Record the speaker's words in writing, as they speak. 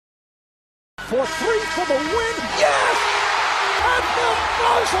for three for the win. Yes! At the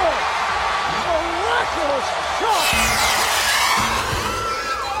buzzer! Miraculous shot!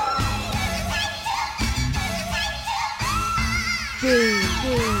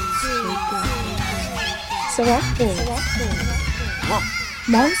 Selected.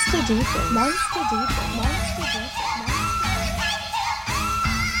 Monster Deeper. Monster Deeper. Monster Deeper.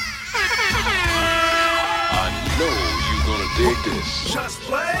 I know you're gonna dig this. Just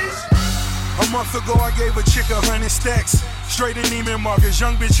plays. A month ago I gave a chick 100 stacks. Straight in Neiman Marcus,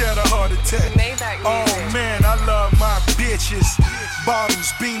 young bitch had a heart attack. Oh man, I love my bitches.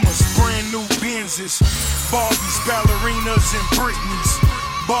 Bottles, Beamers, brand new Benzes. Barbies, ballerinas, and Britneys.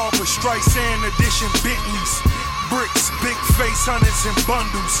 Barbara Streisand edition Bentleys. Bricks, big face, hundreds and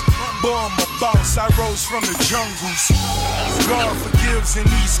bundles. Boy, I'm a boss, I rose from the jungles. God forgives and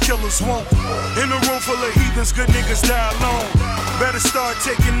these killers won't. In a room full of heathens, good niggas die alone. Better start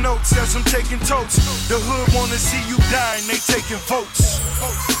taking notes as I'm taking totes. The hood wanna see you die and they taking votes.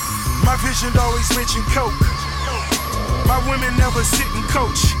 My vision always mention coke. My women never sit and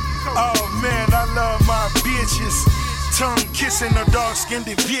coach. Oh man, I love my bitches. Tongue kissing a dark-skinned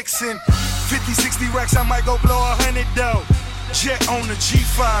vixen. 50, 60 racks, I might go blow 100 though. Jet on the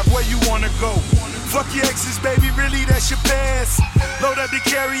G5, where you wanna go? Fuck your exes, baby, really that's your past. Load up the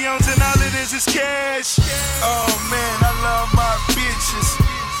carry-ons and all it is cash. Oh man, I love my bitches.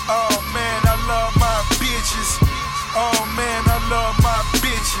 Oh man, I love my bitches. Oh man, I love my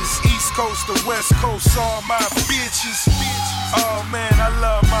bitches. East Coast to West Coast, all my bitches. Oh man, I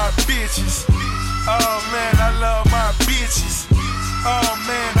love my bitches. Oh man, I love my bitches. Oh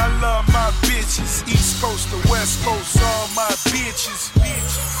man, I love my bitches. East Coast to West Coast, all my bitches.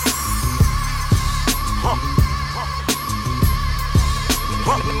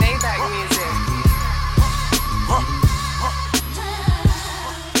 Maybach music.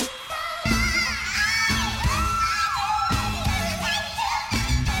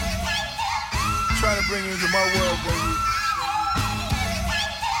 Trying to bring you into my world, baby.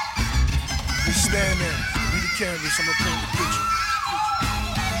 Just stand there, be the canvas, I'ma paint the picture.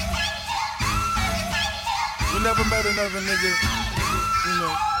 We never met another nigga, you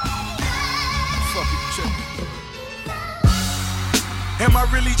know. Fuck it, check it. Am I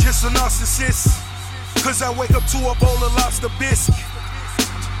really just a narcissist? Cause I wake up to a bowl of lobster bisque.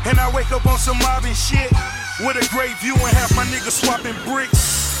 And I wake up on some mobbing shit with a great view and half my niggas swapping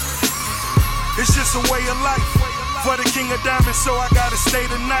bricks. It's just a way of life for the king of diamonds, so I gotta stay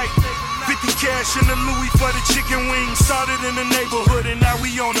the night. 50 cash in the Louis for the chicken wings. Started in the neighborhood and now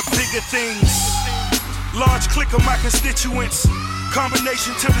we on the bigger things. Large clique of my constituents.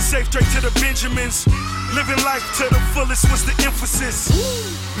 Combination to the safe, straight to the Benjamins. Living life to the fullest was the emphasis.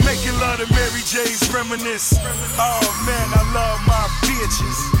 Making love to Mary J's reminisce. Oh man, I love my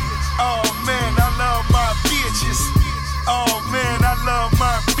bitches. Oh man, I love my bitches. Oh man, I love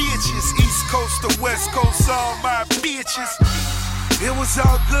my bitches. East Coast to West Coast, all my bitches. It was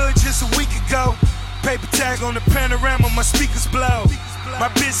all good just a week ago. Paper tag on the panorama, my speakers blow. My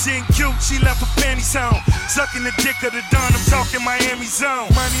bitch ain't cute, she left her panties on. Sucking the dick of the Don, I'm talking Miami zone.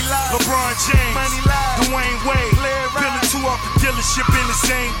 Money live, LeBron James, Money live, Dwayne Wade. Peeling two off the dealership in the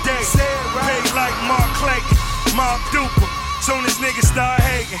same day. Paid like Mark Clayton, Mark Duper. Soon as niggas start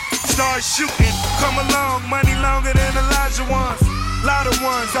hating, start shooting. Come along, money longer than Elijah ones. Lot of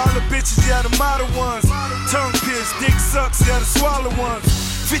ones, all the bitches, yeah, the model ones. Tongue pierced, dick sucks, yeah, the swallow ones.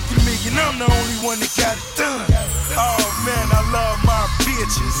 50 million, I'm the only one that got it done. Oh man, I love my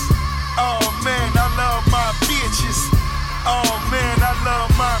bitches. Oh man, I love my bitches. Oh man, I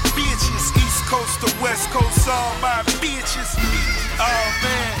love my bitches. East Coast to West Coast, all my bitches. Oh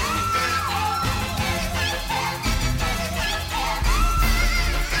man.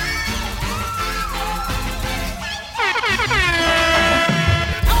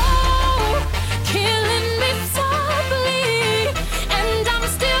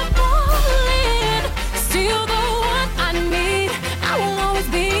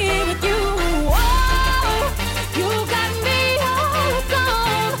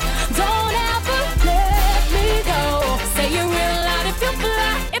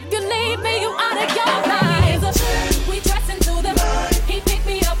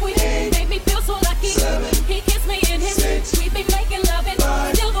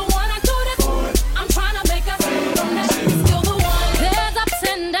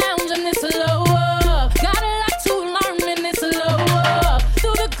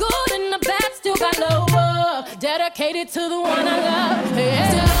 Dedicated to the one I love. Yeah.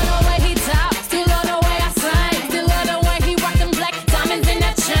 Still love the way he talk. Still love the way I sing. Still love the way he rock them black diamonds in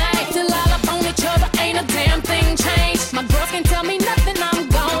that chain. Still all up on each other, ain't a damn thing changed. My girls can tell me nothing, I'm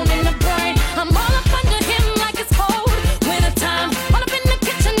gone in the brain. I'm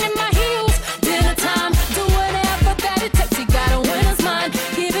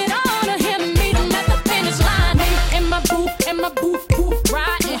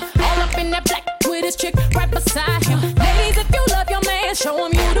chick right beside him. Ladies, if you love your man, show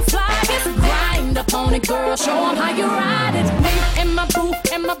him you the flyest. Grind up on it, girl, show him how you ride it. Me and my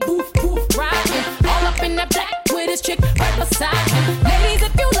booth, riding. All up in that black with his chick right beside him. Ladies,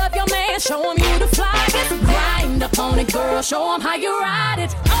 if you love your man, show him you the flyest. Grind up on it, girl, show him how you ride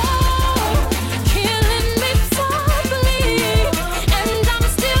it. Oh, killing me softly, and I'm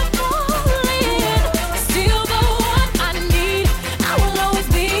still falling. Still the one I need, I will always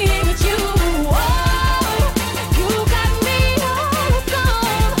be with you. Oh, you got me hooked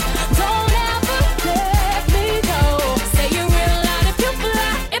on. Don't ever let me go. Say you real loud if you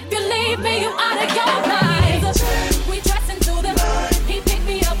fly. If you leave me, you out of your mind. We dress into the he picked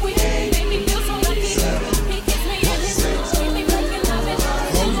me up, we made me feel so lucky. He kissed me in his keep me looking love it.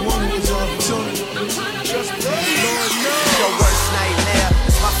 I'm trying to Your worst nightmare.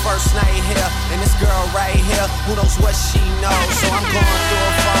 It's my first night here, and this girl right here, who knows what she knows? So I'm going through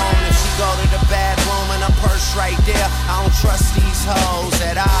her phone. If she go to the bathroom and her purse right there, I don't trust these hoes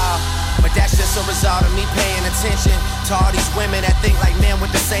at all. But that's just a result of me paying attention to all these women that think like men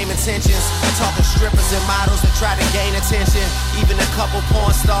with the same intentions. Talking strippers and models that try to gain attention. Even a couple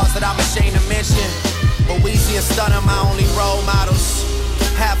porn stars that I'm ashamed to mention. But Weezy and Stunner my only role models.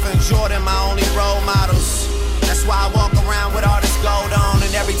 Half and Jordan my only role models. That's why I walk around with all this gold on.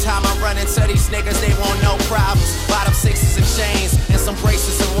 And every time I run into these niggas, they want no problems. Bottom sixes and chains, and some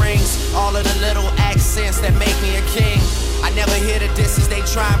bracelets and rings. All of the little accents that make me a king. I never hear the disses they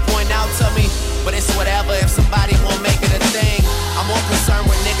try and point out to me. But it's whatever if somebody won't make it a thing. I'm more concerned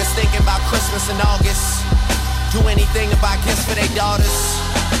with niggas thinking about Christmas in August. Do anything to buy gifts for their daughters.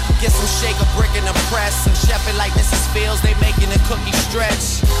 Get some shake a brick in the press and chef it like Mrs. Fields, they making the cookie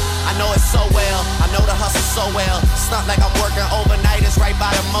stretch. I know it so well, I know the hustle so well. It's not like I'm working overnight, it's right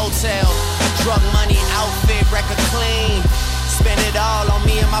by the motel. Drug money, outfit, record clean. Spend it all on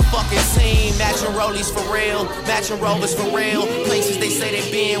me and my fucking team. Matching rollies for real, matching rovers for real. Places they say they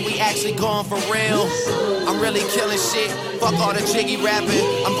been, we actually going for real. I'm really killing shit, fuck all the jiggy rapping.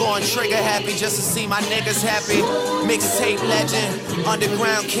 I'm going trigger happy just to see my niggas happy. Mixtape legend,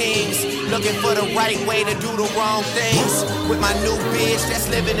 underground kings. Looking for the right way to do the wrong things. With my new bitch that's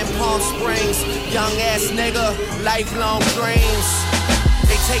living in Palm Springs. Young ass nigga, lifelong dreams.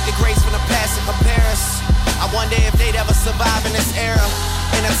 They take the grace from the past and compare us. I wonder if they'd ever survive in this era.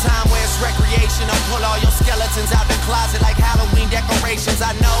 In a time where it's recreation, I'll pull all your skeletons out the closet like Halloween decorations.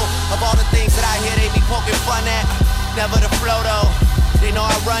 I know of all the things that I hear they be poking fun at. Never the flow though, they know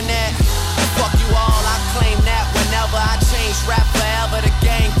I run that. Fuck you all, I claim that whenever I change rap forever. The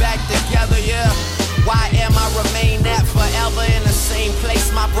gang back together, yeah. Why am I remain that forever in the same place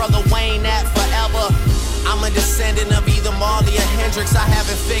my brother Wayne at forever? I'm a descendant of either Marley or Hendrix. I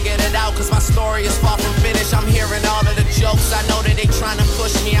haven't figured it out cause my story is far from finished. I'm hearing all of the jokes, I know that they trying to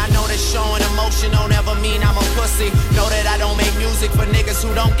push me. I know that showing emotion don't ever mean I'm a pussy. Know that I don't make music for niggas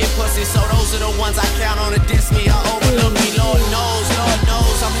who don't get pussy. So those are the ones I count on to diss me or overlook me. Lord knows,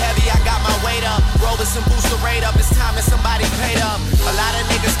 I'm heavy, I got my weight up. Robinson boost the rate up, it's time that somebody paid up. A lot of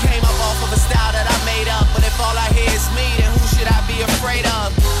niggas came up off of a style that I made up. But if all I hear is me, then who should I be afraid of?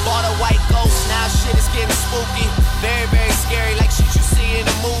 Bought a white ghost, now shit is getting spooky. Very, very scary, like shit you see in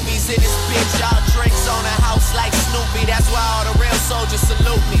the movies. In this bitch, y'all drinks on a house like Snoopy. That's why all the real soldiers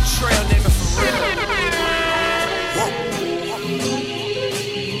salute me. Trail nigga for real.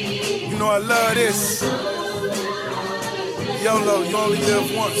 You know I love this. YOLO, you only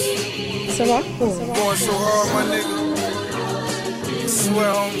live once. Ça va? I'm going so hard, my nigga. I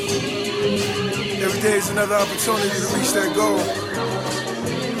swear, homie. Every day is another opportunity to reach that goal.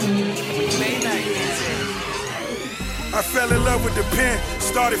 I fell in love with the pen,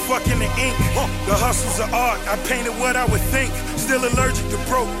 started fucking the ink. The hustle's of art, I painted what I would think. Still allergic to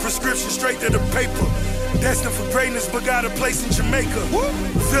broke, prescription straight to the paper. Destined for greatness, but got a place in Jamaica.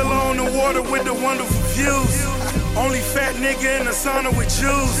 Villa on the water with the wonderful views. Only fat nigga in the sauna with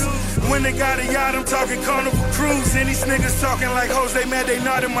Jews. When they got a yacht, I'm talking Carnival Cruise. And these niggas talking like hoes, they mad they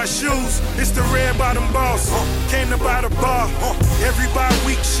not in my shoes. It's the red bottom boss, came to buy the bar. Every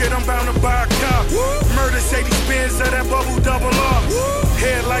bi-week shit, I'm bound to buy a car. Mercedes Benz of that bubble double R.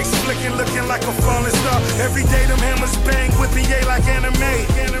 Headlights flicking, looking like a falling star. Every day them hammers bang, whipping yay like anime.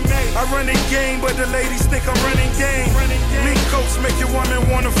 I run the game, but the ladies think I'm running game. Mink coats make your woman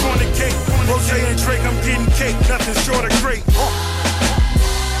wanna fornicate. Rosé and Drake, I'm getting cake, nothing short of great.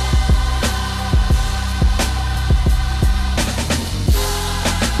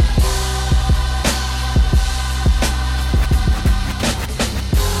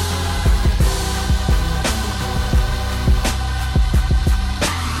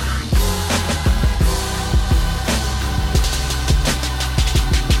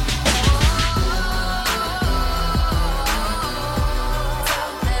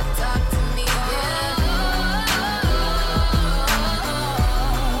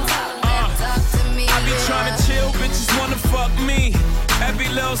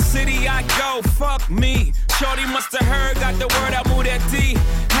 little city I go, fuck me. Shorty must have heard, got the word, I moved that D.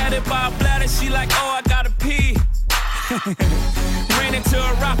 Had it by a bladder, she like, oh, I gotta pee. Ran into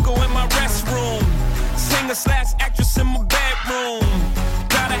a rocko in my restroom. Singer/actress in my bedroom.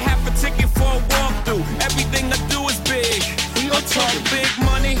 Got a half a ticket for a walkthrough. Everything I do is big. I talk big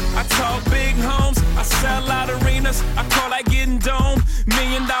money, I talk big homes. I sell out arenas, I call that getting dome. $1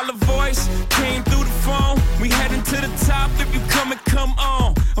 million voice came through the phone. We heading to the top, if you come and come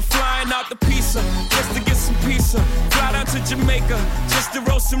on. I'm flying out the pizza, just to get some pizza. Fly down to Jamaica, just to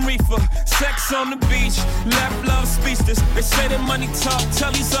roast some reefer. Sex on the beach, left love speechless. They say that money talk,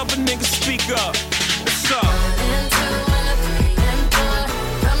 tell these other niggas speak up. What's up?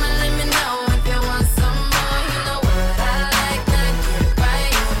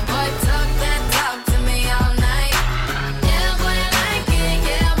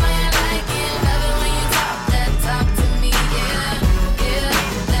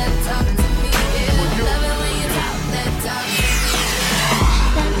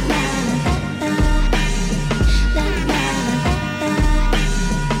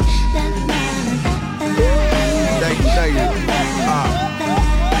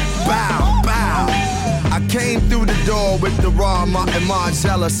 Came through the door with the raw and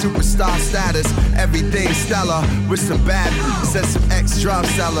Margiela, superstar status, everything stellar, with some bad and some ex-drum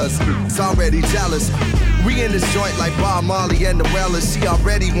sellers. It's already jealous. We in this joint like Bob Marley and the Wellers. She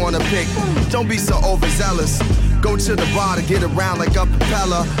already wanna pick. Don't be so overzealous. Go to the bar to get around like a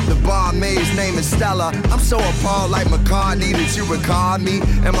propeller. The barmaid's name is Stella. I'm so appalled like McCartney that you record me.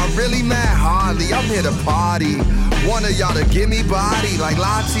 Am I really mad? Hardly. I'm here to party. One of y'all to give me body like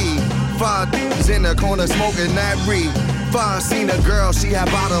Lottie. Is in the corner smoking that reed. Fine, seen a girl, she had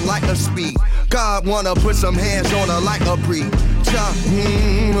bottom like a speed. God wanna put some hands on her like a breed.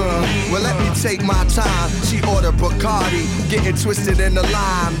 Well, let me take my time. She ordered Bacardi, getting twisted in the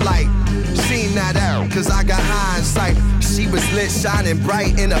lime like seen that out, cause I got hindsight. She was lit, shining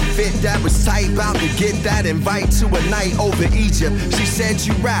bright in a fit that was tight. About to get that invite to a night over Egypt. She said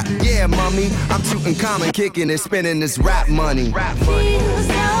you rap, yeah, mommy. I'm Tutankhamun kicking and spending this rap money. Feels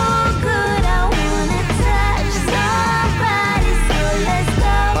so good, I wanna touch somebody, so let's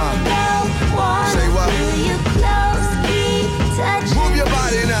go, wanna say what? feel you close, keep touching. Move your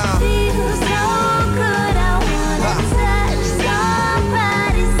body now. Feels so good, I wanna touch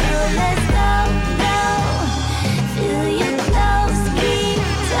somebody, so let's go, feel you close, keep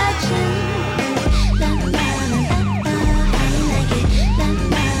touching. La la la la, how you like it? La la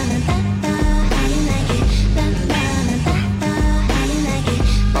la la, how you like it? La la la la, how you like it?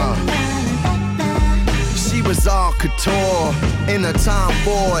 She was all couture in a Tom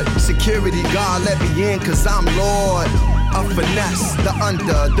Ford. Security guard let me in cause I'm Lord. A finesse, the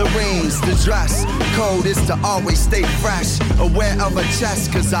under, the rings, the dress. Code is to always stay fresh. Aware of her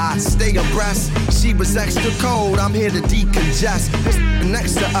chest cause I stay abreast. She was extra cold, I'm here to decongest. This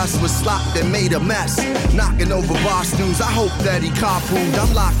next to us was slopped and made a mess. Knocking over bar stools, I hope that he carpooled.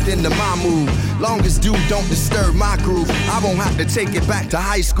 I'm locked into my mood. Long as dude don't disturb my groove, I won't have to take it back to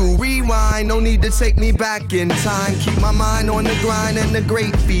high school. Rewind, no need to take me back in time. Keep my mind on the grind and the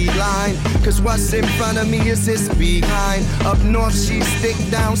great feline. Cause what's in front of me is this behind. Up north she's thick,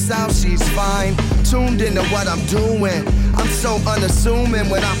 down south she's fine. Tuned into what I'm doing. I'm so unassuming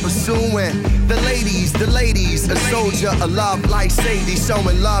when I'm pursuing the ladies, a soldier, a love like Sadie.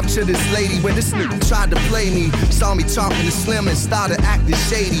 Showing love to this lady when this nigga tried to play me. Saw me talking to Slim and started acting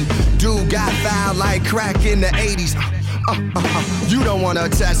shady. Dude got foul like crack in the 80s. You don't wanna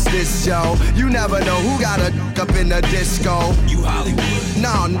test this, Joe. You never know who got a up in the disco. You Hollywood. No,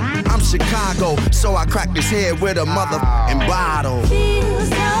 I'm Chicago, so I cracked his head with a motherfucking bottle. Feels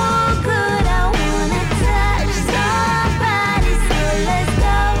so good, I wanna touch somebody, so let's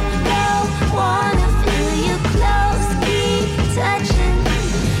go, wanna feel you close, keep touching.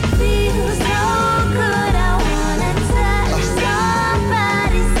 Feels so good, I wanna touch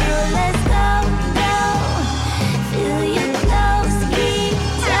somebody, so let's go, feel you close, keep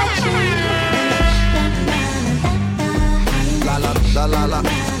touching. La la la la la.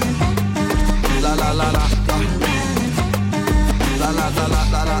 La la la la. La la la la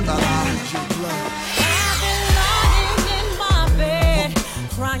la la la. I've been lying in my bed,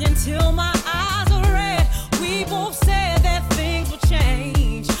 crying till my eyes are red. We both said that things would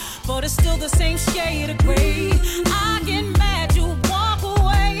change, but it's still the same shade of gray. I get mad, you walk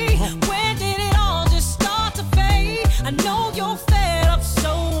away. When did it all just start to fade? I know you're fed up,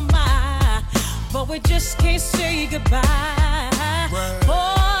 so am I, but we just can't say goodbye.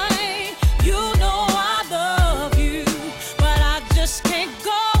 Boy, you know I love you, but I just can't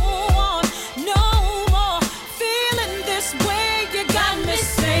go on no more feeling this way. You got me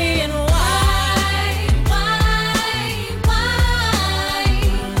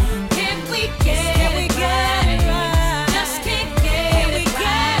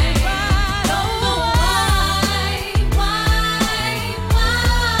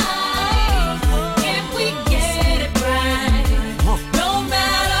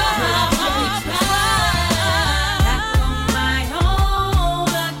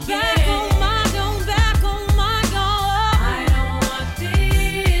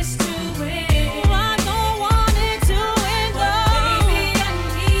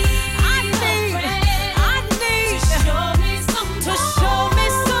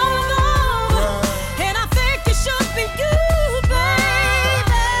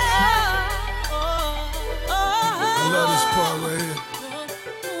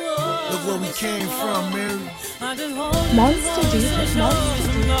Monster DJ.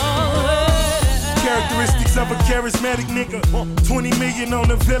 Characteristics of a charismatic nigga. 20 million on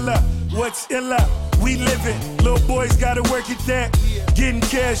the villa. What's illa? We living. Little boys gotta work at that. Getting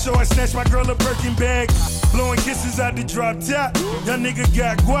cash, so I snatch my girl a Birkin bag. Blowing kisses out the drop top. Young nigga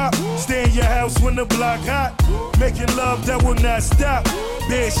got guap. Stay in your house when the block hot. Making love that will not stop.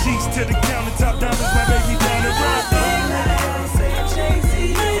 Bed sheets to the countertop. Diamonds, my baby down the rock.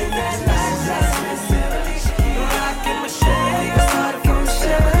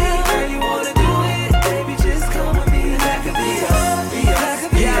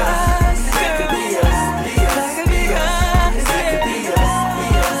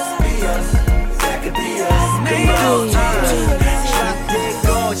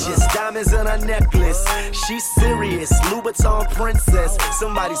 On her necklace, she's serious, Louboutin princess,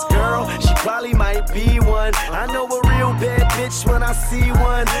 somebody's girl, she probably might be one. I know a real bad bitch when I see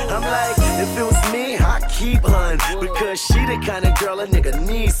one. I'm like, if it was me, I'd keep hun, because she the kind of girl a nigga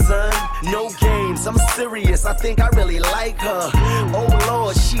needs, son. No games, I'm serious, I think I really like her. Oh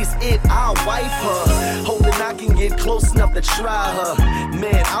Lord, she's it, I'll wife her. Hoping I can get close enough to try her.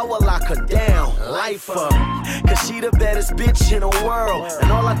 Man, I will lock her down, life her, cause she the baddest bitch in the world.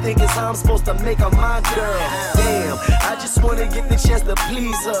 And all I think is I'm supposed to make her my girl. Damn, I just wanna get the chance to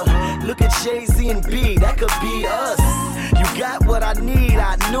please her. Look at Jay-Z and B, that could be us. You got what I need,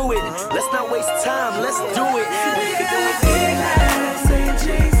 I knew it. Let's not waste time, let's do it. We can do it big like saying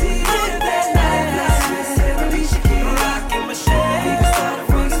Jay-Z did that night. Like Emily, she keep rocking my shit. We can start a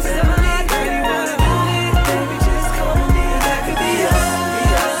first family. Girl, you wanna do it? Baby, just come with me. That could be us, be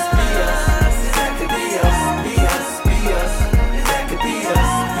us, be us. That could be us, be us, be us. That could be us.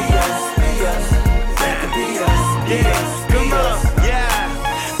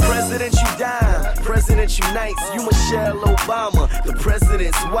 President unites, you Michelle Obama, the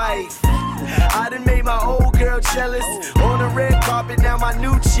president's wife. I done made my old girl jealous. On the red carpet, now my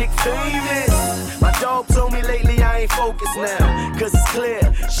new chick famous. My dog told me lately I ain't focused now, cause it's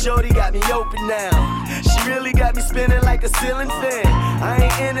clear, shorty got me open now. She really got me spinning like a ceiling fan. I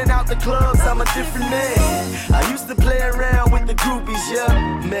ain't in and out the clubs, I'm a different man. I used to play around with the groupies,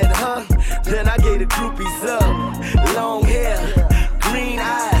 yeah. Met her, then I gave the groupies up. Long hair, green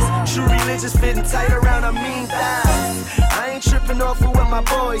eyes, true religious fitting tight around her mean thighs. I ain't tripping off of what my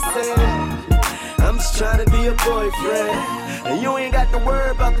boys said. I'm just trying to be a boyfriend. And you ain't got to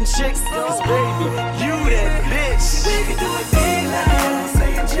worry about them chicks, cause baby, you that bitch. We can do it big like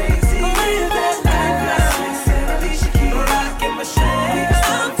saying Jay-Z. Live that life like Emily, she keep rocking my shit.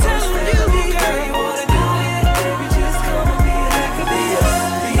 I'm telling you, girl, you wanna do it? Baby, just come with me. That could be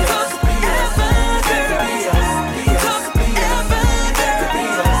us.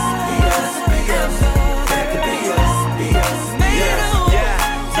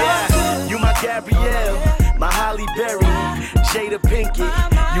 Jada Pinkett,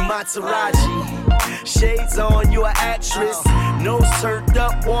 you my Taraji. Shades on, you an actress. Nose turned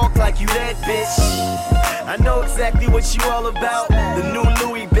up, walk like you that bitch. I know exactly what you all about. The new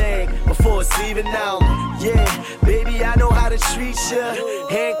Louis bag, before it's even out. Yeah, baby, I know how to treat ya.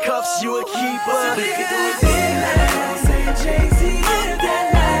 Handcuffs, you a keeper. We can do it big like saying Jay-Z. Live that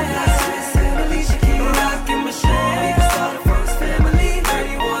life like Swiss Emily. She keep rocking my shit. We can start a first family. Girl,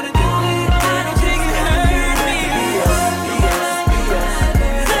 you wanna do it? I don't think it hurt me.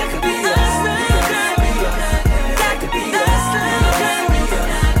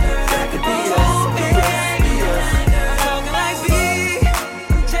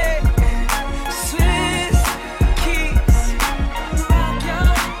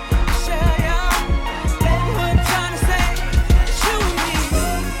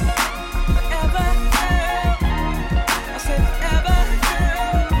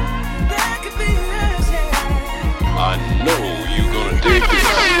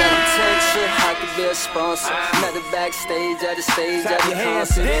 Sponsor. Met her backstage at the stage at the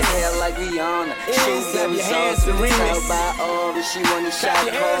concert. Hair like Rihanna. Shoes them songs to tell by all that she want a shot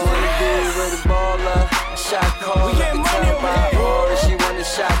call. Wanna be with a baller, a shot call. We can tell by all that she want a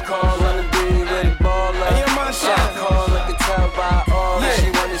shot call. Wanna be with a baller, a shot call. I can tell by all that she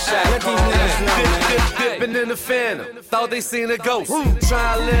want a shot call. Dipping in the phantom, thought they seen a ghost.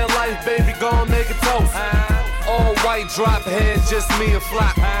 Try to live life, baby, gon' make a toast. All white drop head, just me and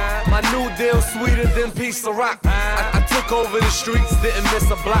Flop. My new deal sweeter than piece of rock. I took over the streets, didn't miss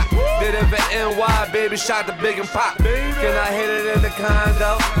a block. Did it for NY, baby, shot the big and pop. Can I hit it in the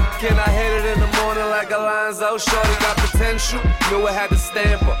condo? Can I hit it in the morning like Alonzo? Shorty got potential, knew I had to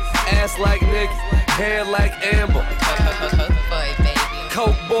stamp her. Ass like Nick, hair like Amber.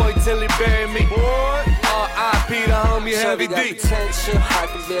 Coke boy till he bury me. R.I.P. the homie Heavy D. Potential, I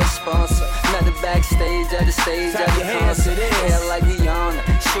could be a sponsor. Not the backstage, at the stage, at the concert. Hair like Rihanna,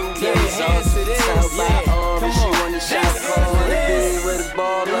 shoe games on. Tell by Aura, she want the shot call. Wanna be with a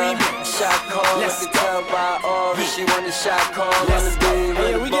baller. Shot call, let me tell by Aura, she want the shot call. Wanna be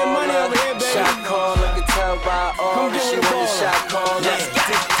with a baller. Shot call, let me tell by Aura, she want the shot call.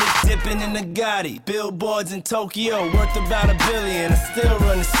 Dipping in the Gotti, billboards in Tokyo, worth about $1 billion. I still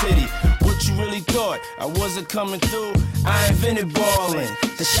run the city. What you really thought? I wasn't coming through. I invented ballin',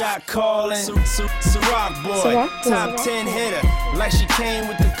 the shot calling. Ciroc boy, top 10 hitter. Like she came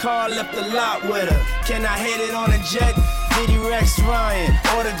with the car, left the lot with her. Can I hit it on a jet? Diddy Rex Ryan,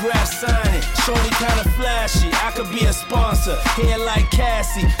 autograph signing. Shorty kinda flashy, I could be a sponsor. Hair like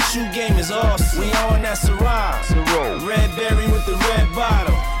Cassie, shoe game is awesome. We on that Ciroc, red berry with the red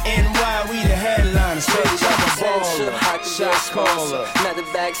bottle. NY, we the headliners. Straight up a baller, shot caller. Not the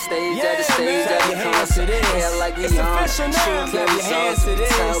backstage, at the stage, at the concert. Hair like Rihanna, shoe games on.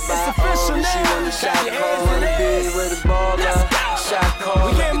 Tell by Aura, she want the shot call. Wanna be with a baller. Shot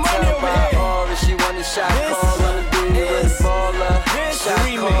call, let me tell by Aura, she want the shot call. Wanna be with a baller. Shot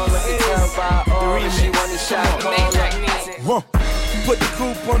call, let me tell by Aura, she want the shot call. Put the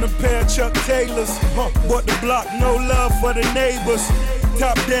coupe on a pair of Chuck Taylors. Bought the block, no love for the neighbors.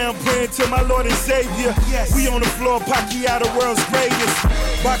 Top down, praying to my Lord and Savior. We on the floor, Pacquiao, the world's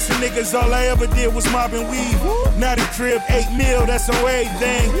greatest. Boxing niggas, all I ever did was mob and weed. Now the crib, 8 mil, that's on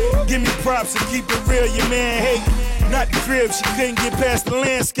everything. Give me props and keep it real, your man hate. Not the crib, she couldn't get past the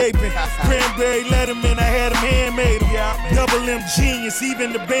landscaping. Cranberry Letterman, I had him handmade him. Double M genius,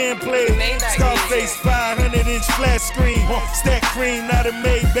 even the band played. Scarface 500-inch flat screen. Stack cream, not a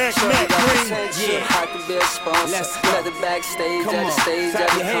Maybach, Mac Green. I could be a sponsor. Not the backstage, at the stage,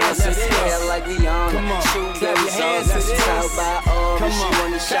 at the concert. Hair like Rihanna, shoe games on. Tell by Aura, she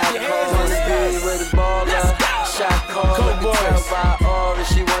want the shot call. Wanna be with a baller. Shot call, let me tell by Aura,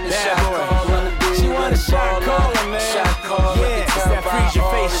 she want the shot call. Wanna be with a baller. Shot call, let me tell by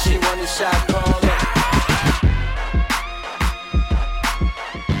Aura, she want the shot call.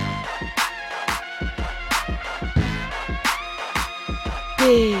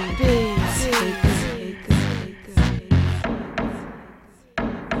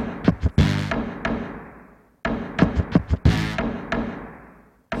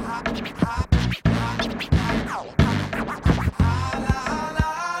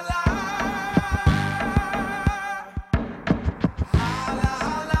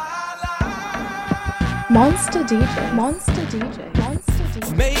 Monster DJ, Monster DJ, Monster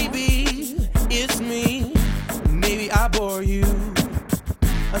DJ. Maybe it's me, maybe I bore you.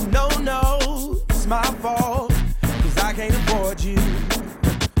 No, it's my fault, 'cause I can't afford you.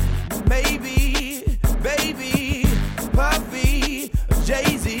 Maybe, baby, Puffy,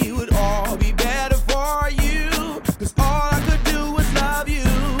 Jay-Z would all be better for you, 'cause all I could do was love you.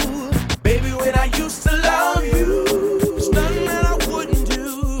 Baby, when I used to love you, there's nothing that I wouldn't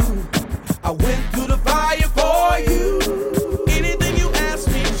do. I went through the fire for you, anything you asked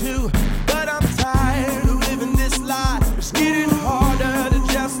me to, but I'm tired of living this lie. It's getting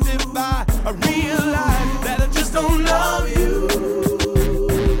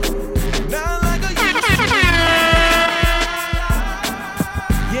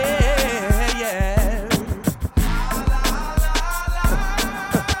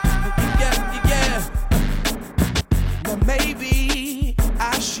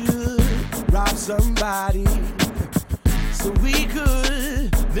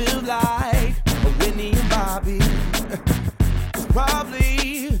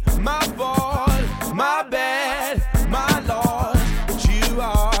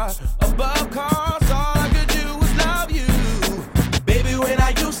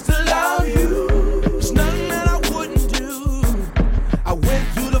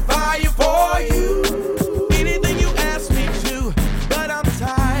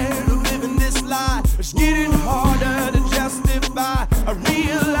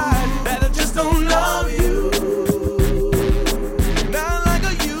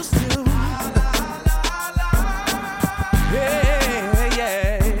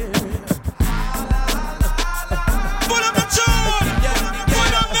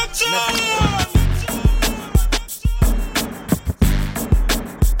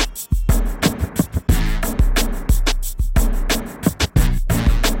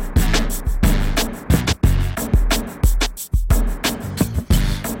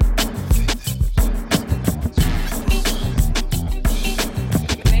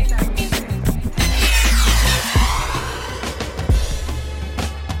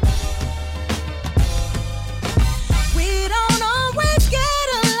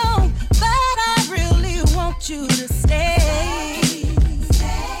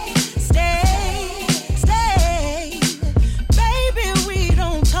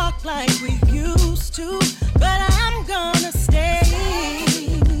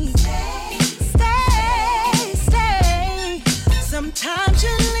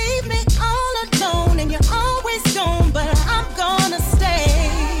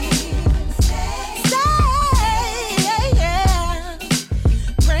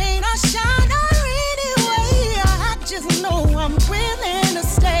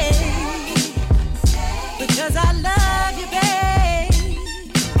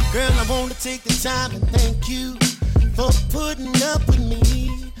time and thank you for putting up with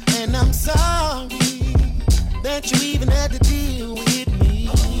me. And I'm sorry that you even had to deal with me.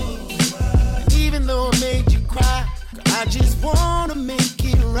 Even though I made you cry, I just wanna make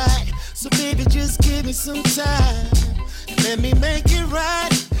it right. So baby, just give me some time and let me make it right.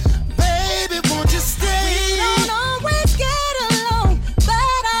 Baby, won't you stay? We don't always get along,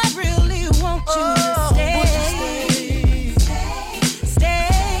 but I really want you to stay. Stay.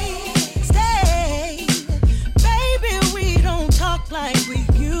 Baby, we don't talk like we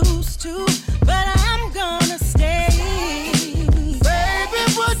used to, but I'm gonna stay. Baby,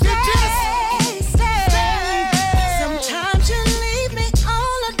 won't you just stay? Sometimes you leave me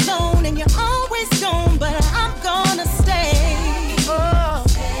all alone and you're always gone, but I'm gonna stay.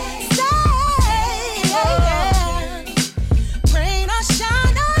 Rain or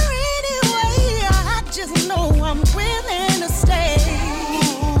shine or any way, I just know I'm willing to stay.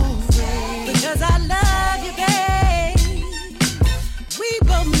 Because I love you, babe. We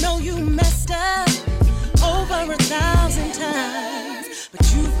both know you messed up over 1,000 times, but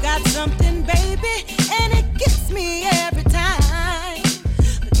you've got something, baby, and it gets me every time.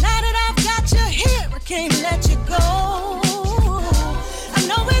 But now that I've got you here, I can't let you go. I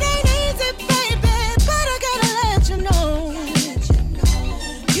know it ain't easy, baby, but I gotta let you know.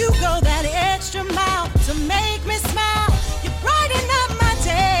 You go that extra mile to make me smile. You brighten up my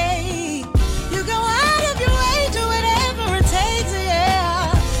day. You go out of your way, do whatever it takes,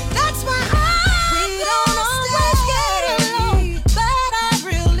 yeah. That's why we don't always get along, but I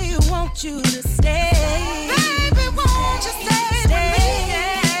really want you to stay. Baby, won't you stay with me?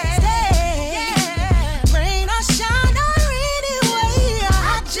 Stay. Rain or shine or any way,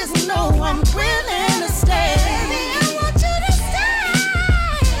 I just know I'm willing to stay. Baby, I want you to stay.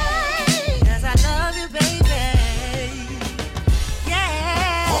 'Cause I love you, baby.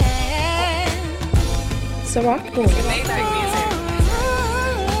 Yeah. Ciroc Boy.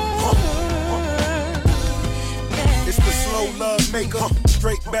 It's the slow love maker,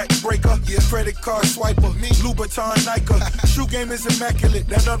 straight back breaker, credit card swiper, me, Louboutin Nike. Shoe game is immaculate,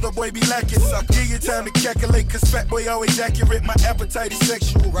 that other boy be lacking. Give you time to calculate, cause fat boy always accurate. My appetite is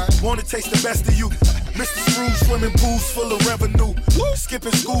sexual, wanna taste the best of you. Mr. Scrooge, swimming pools full of revenue.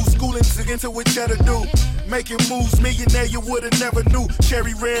 Skipping school, schooling to get into what cheddar do. Making moves, millionaire you would've never knew.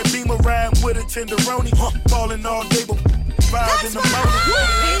 Cherry red beamer riding with a tenderoni. Falling all day, but 5 in the morning.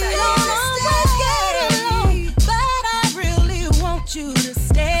 We don't always get along, but I really want you to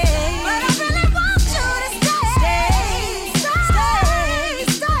stay. But I really want you to stay. Stay.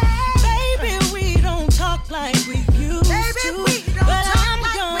 Baby, we don't talk like we used to, but I'm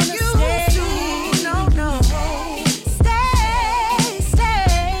gonna stay. No. Stay.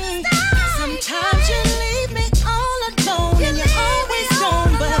 Sometimes you leave me all alone and you're always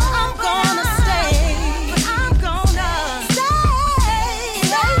gone, but I'm gonna stay. I'm gonna stay.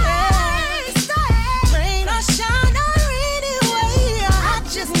 Rain or shine or any way, I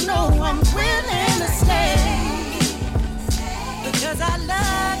just know I'm willing to stay. Because I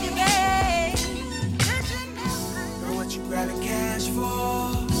love you, babe. Know what you grabbing cash for?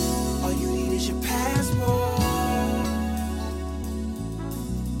 All you need is your passport.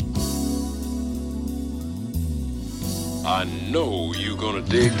 I know you gonna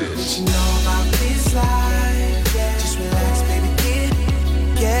dig What this. you know about this life? Yeah. Just relax, baby,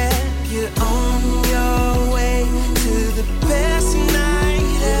 get on your way to the best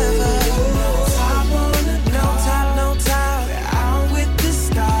night ever. No top, out with the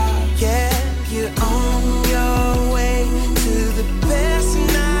stars. Yeah, get on your way to the best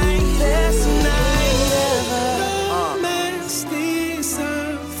night ever. Mess this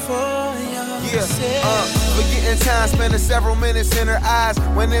up for yourself. Forgetting time, spending several minutes in her eyes.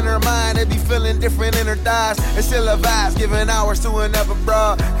 When in her mind, it be feeling different in her thighs. It's still a vibe, giving hours to another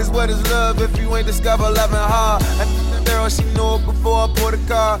broad. Cause what is love if you ain't discover loving hard? Girl, she knew it before I bought a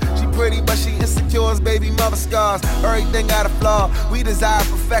car. She pretty, but she insecure as baby mother scars. Everything got a flaw. We desire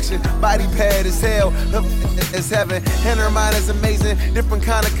perfection. Body bad as hell. It's heaven. And her mind is amazing. Different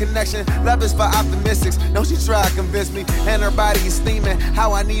kind of connection. Love is for optimistics. Don't she try to convince me. And her body is steaming.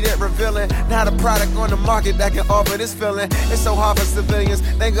 How I need it revealing. Not a product on the market that can offer this feeling. It's so hard for civilians.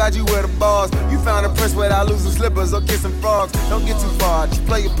 Thank God you wear the balls. You found a prince without losing slippers or kissing frogs. Don't get too far. Just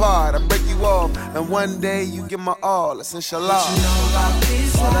play your part. I break you off. And one day you get my all. It's inshallah. What you know about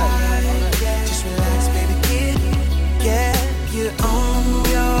this life? Just relax, baby, get on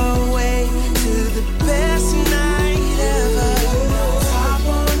your way to the best night ever.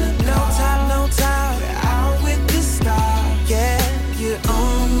 No top, out with the stars. Get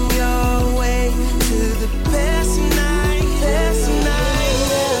on your way to the best night ever.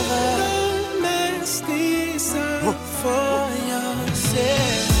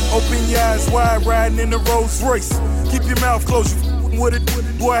 Open your eyes wide, riding in the Rolls Royce. Keep your mouth closed, you with it,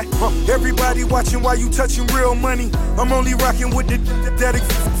 boy. Everybody watching while you touching real money. I'm only rocking with the daddy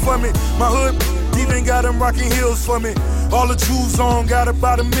for me. My hood even got them rocking heels for me. All the jewels on, got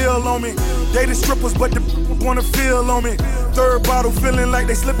about $1 million on me. They the strippers, but the wanna feel on me. Third bottle, feeling like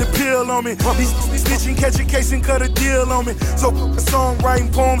they slipped a pill on me. These snitching, catch a case and cut a deal on me. So a song writing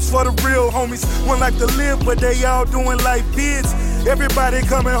poems for the real homies. One life to live, but they all doing life bids. Everybody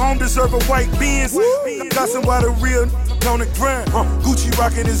coming home deserve a white Benz. Got somebody real on the grind. Gucci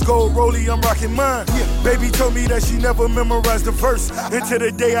rocking his gold rollie, I'm rocking mine. Baby told me that she never memorized the verse. Until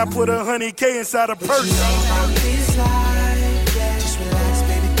the day I put $100K inside a purse. Just relax,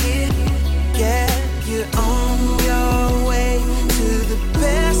 baby, get you on your way to the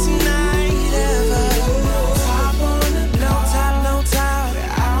best night ever. No top on the no top,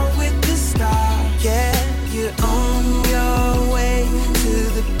 we're out with the star. Get you on your way to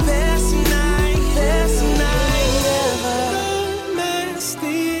the best night ever. Don't mess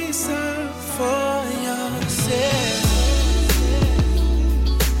these up for yourself.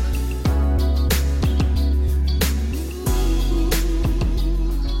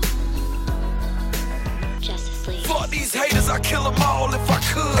 Fuck these haters, I kill them all if I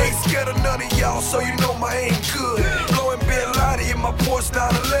could. Ain't scared of none of y'all, so you know my aim good. Blowing Bin Laden in my Porsche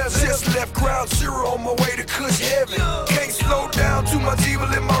 911. Just left ground zero on my way to Kush heaven. Can't slow down, too much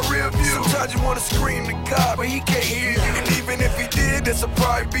evil in my rear view. Sometimes you wanna scream to God, but he can't hear you. And even if he did, this'll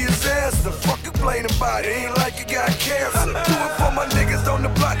probably be his answer. Fuck complaining about it, ain't like you got cancer. Do it for my niggas on the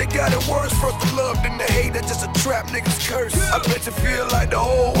block, they got it worse. First the love, then the hate, that's just a trap niggas curse. I bet you feel like the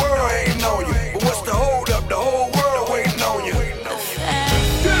whole world ain't on you. But what's the hold up? The whole world waiting on you.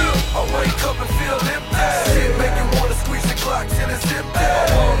 I wake up and feel empty. Shit make you wanna squeeze the clock till it's empty.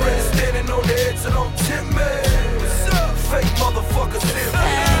 I'm already standing on the edge and I'm timid. Fake motherfuckers live.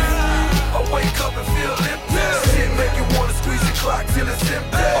 I wake up and feel empty. Shit make you wanna squeeze the clock till it's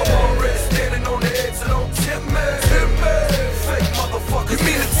empty. I'm already standing on the edge and I'm timid. Fake motherfuckers. You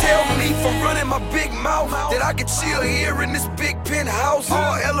mean to tell me from running my big mouth that I can chill here in this big penthouse?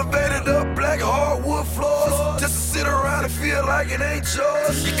 All elevated up, black hardwood floors, just to sit around and feel like it ain't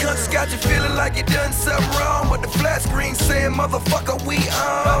yours. Your country's got you feeling like you done something wrong, but the flat screen saying, motherfucker, we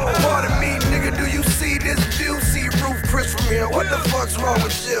on. Pardon me, nigga, do you see this view? See roof Chris from here, what the fuck's wrong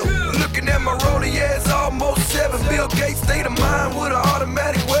with you? Looking at my rollie, yeah, it's almost 7. Bill Gates state of mind with an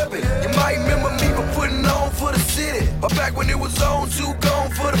automatic weapon. You might remember me for putting on for the city, or back when it was on, too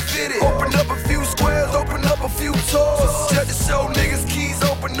gone for the fitted. Open up a few squares, open up a few tours. Just to show niggas keys,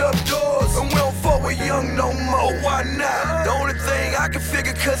 open up doors. And we don't fuck with young no more, why not? The only thing I can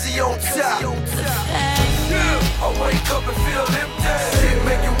figure cause he on top. I wake up and feel empty. Shit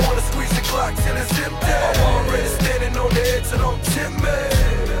make you wanna squeeze the clock till it's empty. I'm already standing on the edge and I'm timid.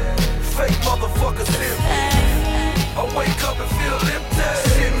 Fake motherfuckers live. I wake up and feel empty.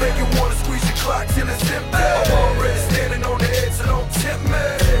 Shit make you wanna squeeze the clock till it's empty. I'm already standing on the edge and I'm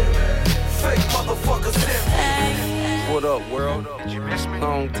timid. Fake motherfuckers live. What up, world? Did you miss me?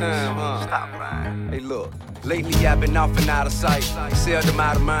 Long time, huh? Stop lying. Hey, look. Lately I've been off and out of sight, seldom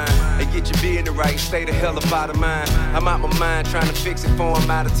out of mind. Hey, get your beer in the right, stay the hell up out of mine. I'm out my mind, trying to fix it for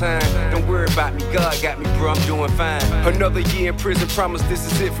I'm out of time. Don't worry about me, God got me, bro, I'm doing fine. Another year in prison, promise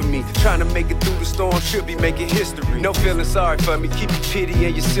this is it for me. Trying to make it through the storm, should be making history. No feeling sorry for me, keep your pity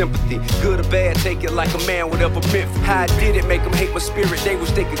and your sympathy. Good or bad, take it like a man whatever meant for me. How I did it, make them hate my spirit, they wish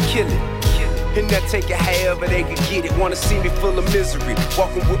they could kill it. And I take it however they could get it. Wanna see me full of misery,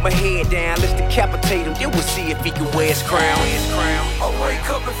 walking with my head down. Let's decapitate him, then we'll see if he can wear his crown. I wake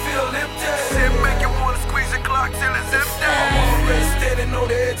up and feel empty. Shit make you wanna squeeze the clock till it's empty. I'm already standing on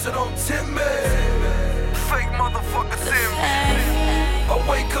the edge and I'm timid. Fake motherfuckers in me. I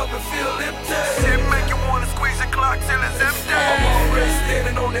wake up and feel empty. Shit make you wanna squeeze the clock till it's empty. I'm already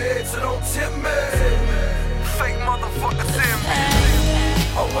standing on the edge and I'm timid. Fake motherfuckers in me.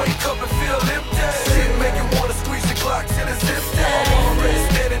 I wake up and feel empty. Shit make you wanna squeeze the clock till it's empty. I'm already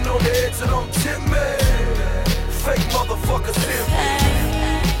standing on the edge and I'm timid. Fake motherfuckers in me.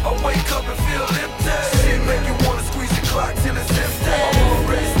 I wake up and feel empty. Shit make you wanna squeeze the clock till it's empty. I'm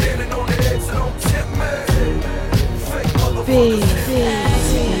already standing on the edge and I'm timid. Fake motherfuckers in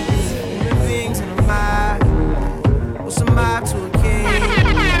me. Things in a mob. What's a mob to a king?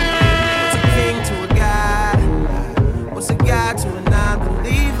 What's a king to a god? What's a god to a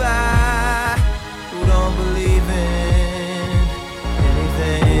non-believer who don't believe in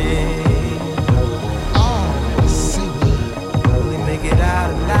anything? Oh, see me. Will he make it out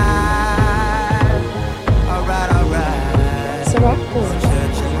alive? Alright, alright.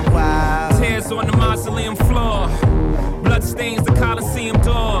 Church in a while. Tears on the mausoleum floor. Blood stains the Colosseum.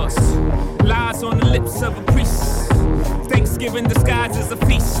 Thanksgiving disguised as a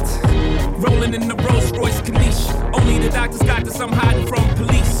feast. Rolling in the Rolls Royce Corniche. Only the doctors got this, I'm hiding from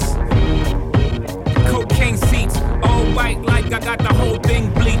police. Cocaine seats, all white like I got the whole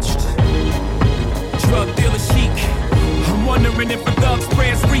thing bleached. Drug dealer chic. I'm wondering if a thug's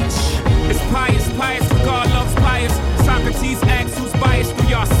prayers reach. It's pious, for God loves pious. Socrates asks who's biased, do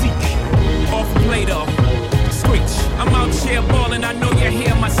y'all seek? Off Plato, screech. I'm out here balling, I know you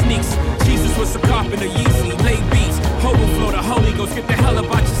hear my sneaks. Jesus was a carpenter, Yeezy, lay beats. Overflow, the Holy Ghost, get the hell up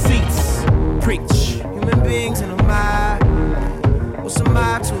out your seats. Preach. Human beings in a mob. What's a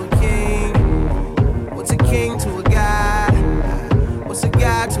mob to a king? What's a king to a god? What's a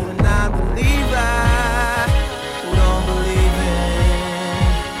god to a non-believer who don't believe in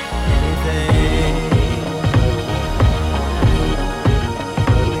anything?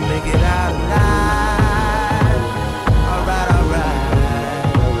 We make it out alive. Alright.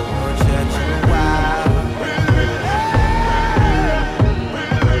 No church in a while.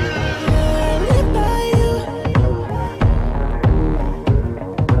 Live by you.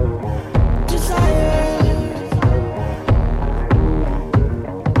 Desire.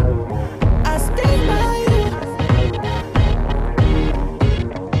 I stay by you.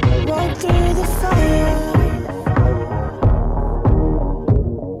 Walk through the fire.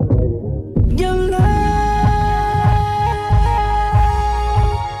 Your love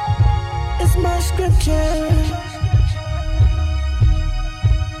is my scripture.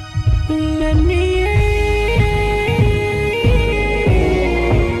 Let me in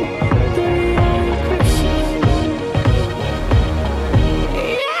through your encryption.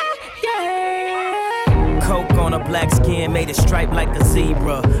 Yeah. Coke on a black skin made it stripe like a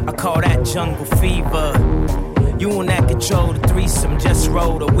zebra. I call that jungle fever. You and that control the threesome. Just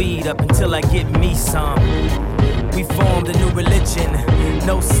roll the weed up until I get me some. We formed a new religion.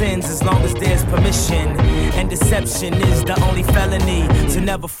 No sins as long as there's permission. And deception is the only felony. To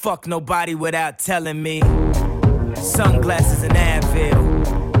never fuck nobody without telling me. Sunglasses and Advil.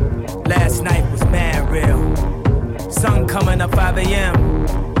 Last night was mad real. Sun coming up 5 a.m.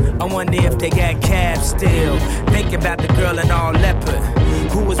 I wonder if they got cabs still. Thinking about the girl in all leopard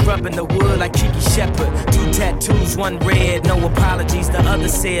who was rubbing the wood like Kiki Shepard. 2 tattoos, 1 red, no apologies. The other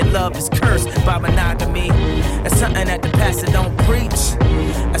said love is cursed by monogamy. That's something that the pastor don't preach.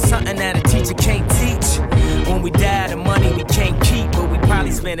 That's something that a teacher can't teach. When we die, the money we can't keep, but we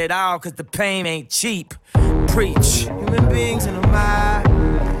probably spend it all cause the pain ain't cheap. Preach. Human beings in a mob.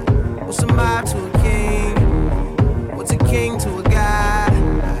 What's a mob to a king? What's a king to a god?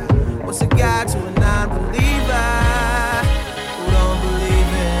 What's a god to a non-believer who don't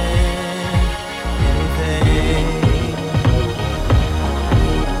believe in anything?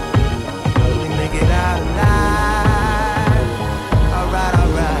 We make it out alive. Alright.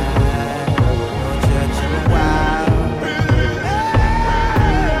 No church in a while.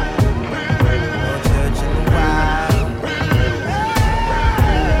 No church in a while.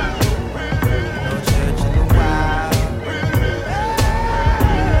 No church in a while.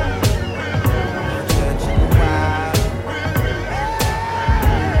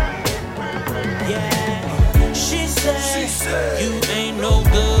 You ain't no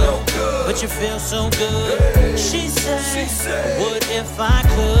good, but you feel so good. She said, what if I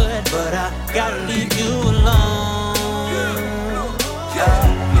could, but I gotta leave you alone.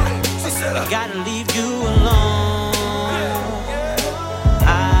 I gotta leave you alone.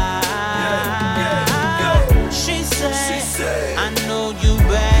 She said, I know you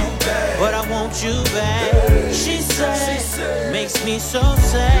bad, but I want you back. She said, makes me so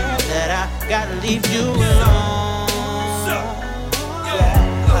sad that I gotta leave you alone.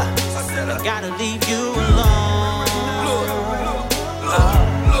 I gotta leave you alone.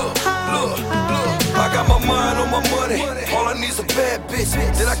 Look, I got my mind on my money. All I need's a bad bitch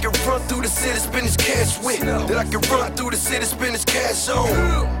that I can run through the city, spend this cash with. That I can run through the city, spend this cash on.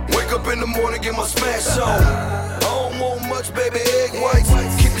 Wake up in the morning, get my smash on. I don't want much, baby, egg whites.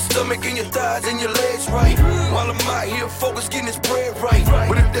 Keep your stomach and your thighs and your legs right. While I'm out here focused, getting this bread right.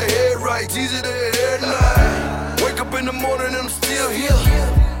 But if the head right, Jesus, the head lie. Wake up in the morning and I'm still here.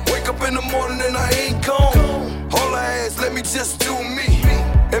 Wake up in the morning and I ain't gone. All I ask, let me just do me.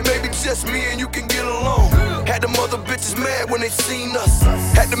 And maybe just me and you can get along. Had them other bitches mad when they seen us.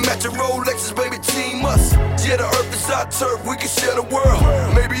 Had to match a Rolexes, baby, team us. Yeah, the earth is our turf, we can share the world.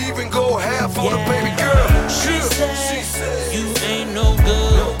 Maybe even go half on a baby girl. She said, you ain't no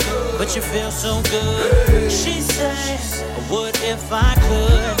good, but you feel so good. She said, what if I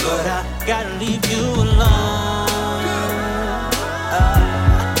could, but I gotta leave you alone.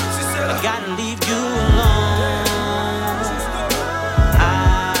 I gotta leave you alone.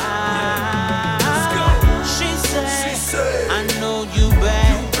 She said, I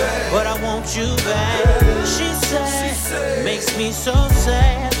makes me so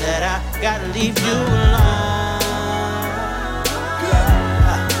sad that I gotta leave you alone.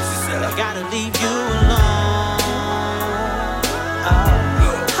 I gotta leave you alone.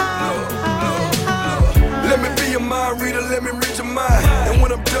 Let me be your mind reader, let me read your mind. And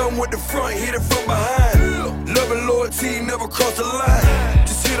when I'm done with the front, hit it from behind. Love and loyalty never cross the line.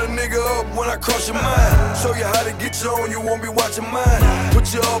 Just hit a nigga up when I cross your mind. Show you how to get you on, you won't be watching mine.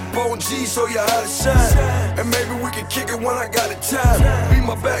 Put you up on G, show you how to shine. And maybe we can kick it when I got the time. Be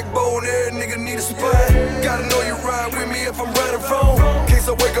my backbone, every nigga need a spine. Gotta know you ride with me if I'm right or wrong. In case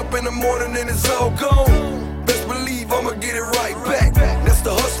I wake up in the morning and it's all gone. Best believe I'ma get it right back. That's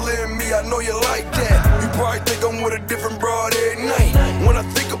the hustler in me, I know you like that. You probably think I'm with a different broad every night. When I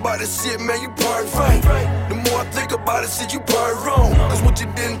think about this shit, man, you probably right. The more I think about it, shit, you probably wrong. Cause what you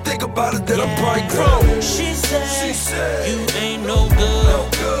didn't think about it, that I'm probably grown. She said, you ain't no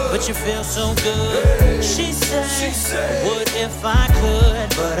good, but you feel so good. She said, what if I could,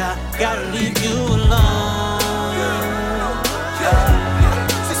 but I gotta leave you alone.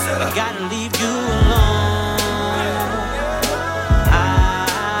 I gotta leave you alone.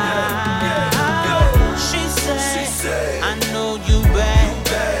 She said, I know you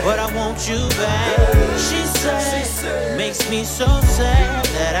bad, but I want you back. She said, makes me so sad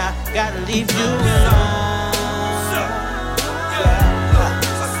that I gotta leave you alone.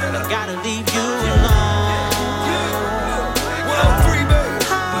 I gotta leave you alone.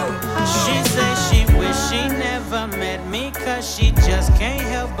 She said she wish she never met me, cause she just can't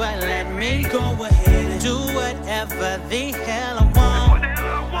help but let me go ahead and do whatever the hell I want.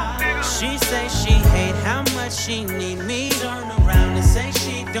 She say she hate how much she need me. Turn around and say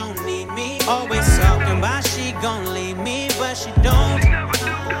she don't need me. Always talking about she gon' leave me, but she don't.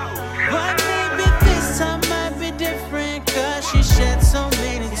 But maybe this time might be different, cause she shed so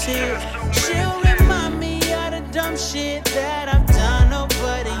many tears. She'll remind me of the dumb shit that I've done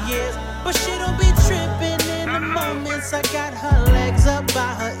over the years. But she don't be tripping in the moments I got her legs up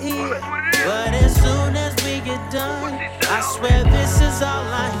by her ear. But as soon as we get done, I swear this is all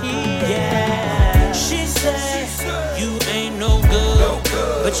I hear. Yeah. She said, you ain't no good,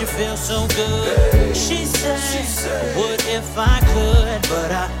 but you feel so good. She said, what if I could,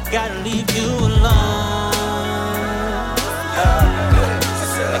 but I gotta leave you alone.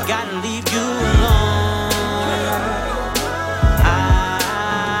 I gotta leave you alone.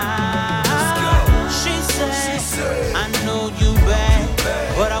 She said, I know you bad,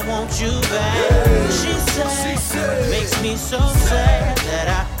 but I want you back. She said, makes me so sad that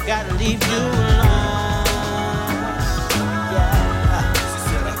I gotta leave you alone.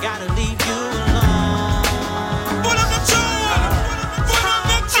 I gotta leave you alone. What am I doing? What am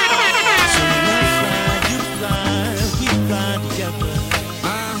I doing? So when I fly, you fly, we fly together.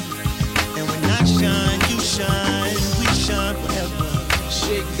 And when I shine, you shine, we shine forever.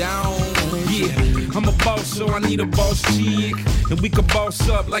 Shake down, yeah. I'm a boss, so I need a boss chick. And we can boss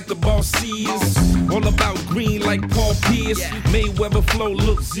up like the boss is. All about green like Paul Pierce. Mayweather flow,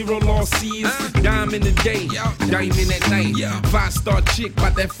 look, zero losses. Dime in the day, diamond at night. 5-star chick,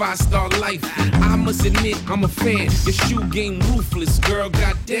 about that 5-star life. I must admit, I'm a fan. Your shoe game ruthless, girl,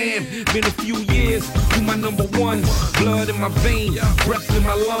 goddamn. Been a few years, you my number one. Blood in my veins, breath in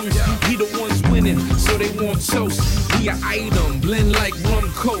my lungs. We the ones winning, so they want toast. We an item, blend like rum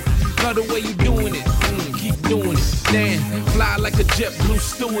coke. Love the way you doing it, keep doing it. Damn, fly like a JetBlue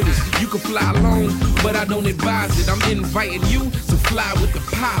stewardess. You can fly alone, but I don't advise it. I'm inviting you to fly with the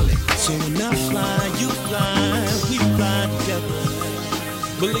pilot. So when I fly, you fly, we fly together.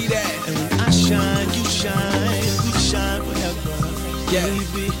 Believe that. And when I shine, you shine, we shine forever. Yeah.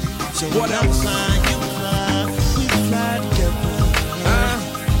 Baby. So what when else? I fly, you fly, we fly together.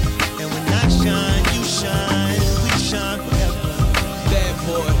 And when I shine, you shine, we shine forever. Bad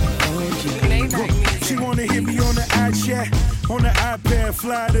boy. She wanna hit me on the iChat, on the iPad,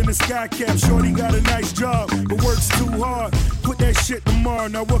 fly in the sky cap. Shorty got a nice job, but works too hard. Put that shit tomorrow.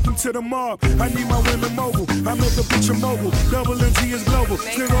 Now welcome to the mob. I need my women mobile. I make a picture mobile. Double MG is global.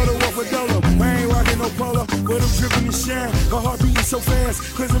 Still order one for Dolo. I ain't rocking no polo, but I'm dripping and shine. My heart beating so fast,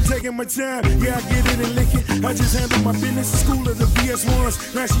 cause I'm taking my time. Yeah, I get it and lick it. I just handle my business. School of the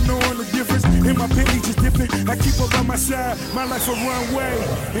VS1s. Now she knowing the difference. And my penny just dipping. I keep her by my side. My life a runway,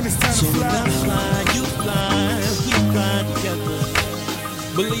 and it's time to fly. When I fly, you fly, we fly together.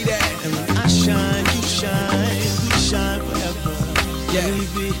 Believe that. And when I shine, you shine, we shine forever. Yeah.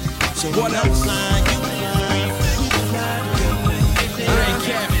 Baby. So what when else? I fly, you fly, we fly together. Grand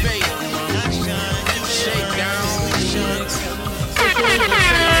Cafe. When I shine, you Shake down.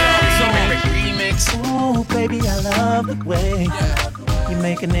 Remix. Ooh, baby, I love the way You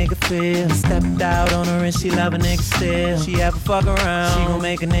make a nigga feel. Stepped out on her and she love a nigga still. She ever fuck around, she gon'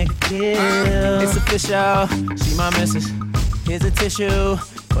 make a nigga kill. It's official, she my missus. Here's a tissue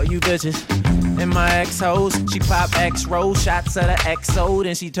for you bitches. And my ex-hoes, she pop X-roll shots of the XO,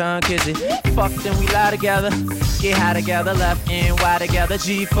 then she turn kissy. Fuck, then we lie together, get high together, left and Y together,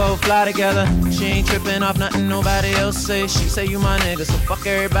 G4 fly together. She ain't tripping off nothing nobody else say. She say you my nigga, so fuck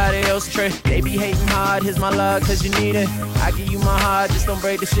everybody else trick. They be hating hard, here's my love, cause you need it. I give you my heart, just don't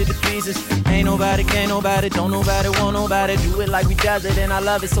break the shit to pieces. Ain't nobody, can't nobody, don't nobody, want nobody. Do it like we does it, and I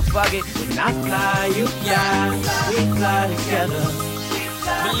love it, so fuck it. When I fly, you fly, we fly together.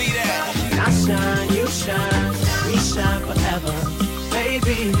 Believe that. I shine, you shine, we shine forever,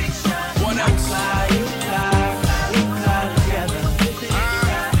 baby. One I fly, you fly, we fly together.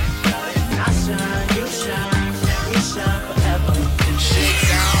 I shine, you shine, we shine forever.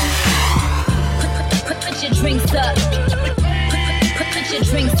 Put your drinks up. Put your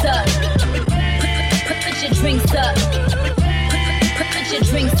drinks up. Put your drinks up. Put your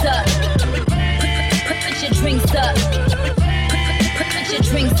drinks up. Put your drinks up. Put your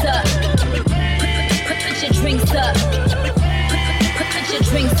drinks up. Put your drinks up. Put your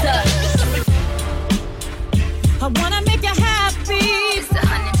drinks up. I wanna make you happy. It's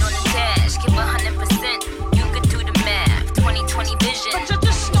 100 on the dash. Give 100%. You can do the math. 20/20 vision. But you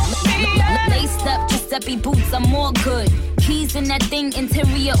just don't see it. Laced up Giuseppe boots, I'm all good. Keys in that thing,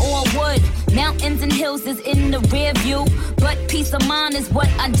 interior all wood. Mountains and hills is in the rear view, but peace of mind is what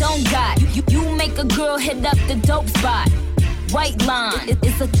I don't got. You make a girl hit up the dope spot. White line,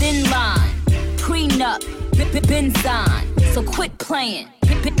 it's a thin line. Prenup, been signed. So quit playing,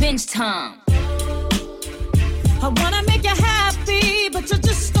 bench time. I wanna make you happy, but you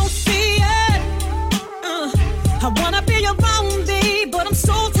just don't see it. I wanna be around thee, but I'm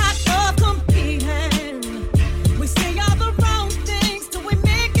so tired of competing. We say all the wrong things till we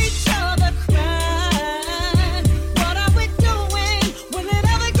make each other cry. What are we doing? Will it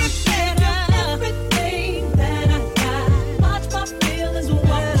ever get better? Everything that I got, watch my feelings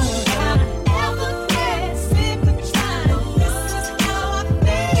well. I never get sick of trying. This is how I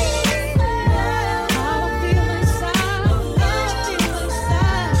feel. How I feel inside. How I feel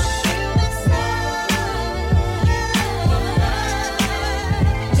inside.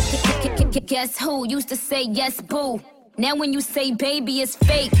 Guess who used to say yes, boo? Now when you say baby, it's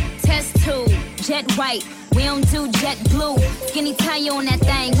fake. Test tube, jet white. We don't do jet blue. Skinny tie on that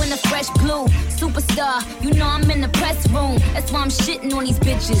thing, when the fresh blue. Superstar, you know I'm in the press room. That's why I'm shitting on these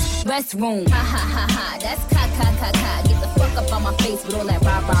bitches. Restroom. Ha ha ha ha. That's ka. Get the fuck up on my face with all that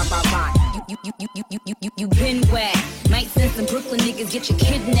rah. You been whack. Might send some Brooklyn niggas get you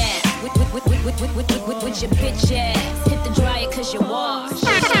kidnapped. With your bitch ass. Hit the dryer cause you washed.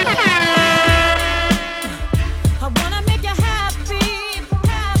 I wanna make you happy.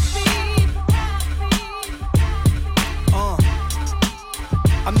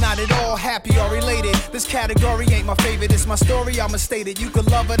 I'm not at all happy or related. This category ain't my favorite. It's my story, I'ma state it. You can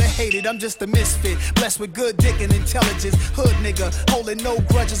love it or hate it. I'm just a misfit, blessed with good dick and intelligence. Hood nigga, holding no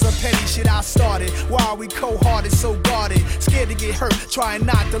grudges or petty shit I started. Why are we cold-hearted, so guarded? Scared to get hurt, trying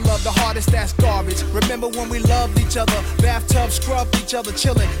not to love the hardest, that's garbage. Remember when we loved each other? Bathtub scrubbed each other,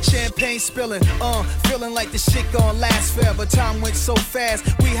 chilling, champagne spilling. Feeling like the shit gon' last forever. Time went so fast,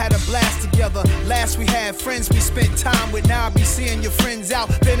 we had a blast together. Last we had friends we spent time with. Now I be seeing your friends out.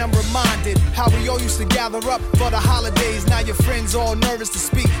 Then I'm reminded how we all used to gather up for the holidays. Now your friends all nervous to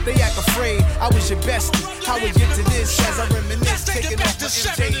speak, they act afraid. I was your bestie, how we get to this as I reminisce, taking off my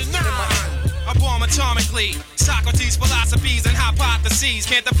MJs in my I born atomically. Socrates' philosophies and hypotheses.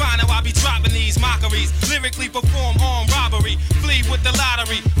 Can't define how I be dropping these mockeries. Lyrically perform armed robbery. Flee with the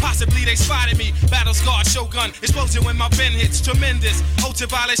lottery. Possibly they spotted me. Battle scarred shogun. Explosion when my pen hits. Tremendous.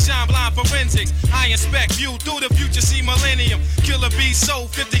 Ultraviolet shine blind forensics. I inspect view through the future. See millennium. Killer beast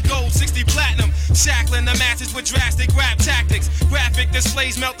sold 50 gold, 60 platinum. Shackling the masses with drastic rap tactics. Graphic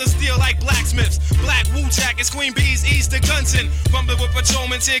displays melt the steel like blacksmiths. Black Wu jackets, Queen Bees ease the Gunson. Rumble with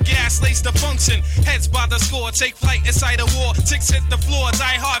patrolmen, tear gas, lace the function. Heads by the score, take flight inside a war. Ticks hit the floor,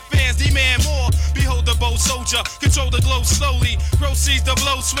 die hard fans demand more. Behold the bold soldier, control the glow slowly. Proceeds the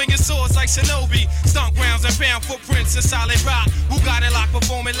blow, swinging swords like Shinobi. Stomp grounds and pound footprints in solid rock. Who got it locked,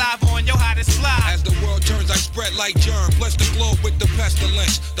 performing live on your hottest fly. As the world turns, I spread like germ. Bless the globe with the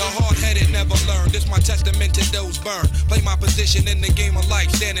pestilence. The hard-headed never learn. This my testament to those burned. Play my position in the game came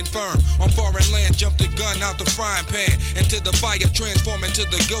alive, standing firm. On foreign land, jumped the gun out the frying pan. Into the fire, transform into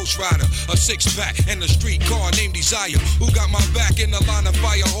the Ghost Rider. A six-pack and a street car named Desire. Who got my back in the line of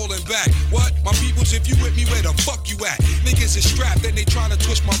fire holding back? What? My peoples, if you with me, where the fuck you at? Niggas is strapped and they tryna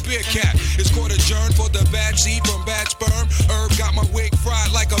twist my beer cap. It's court adjourned for the bad seed from bad sperm. Herb got my wig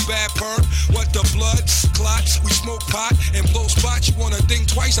fried like a bad perm. What the blood? Clots. We smoke pot and blow spots. You wanna think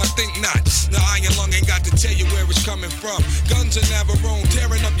twice? I think not. The iron lung ain't got to tell you where it's coming from. Guns in Navarone,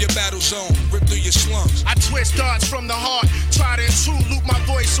 tearing up your battle zone. Rip through your slums. I twist darts from the heart. Try to intrude, loop my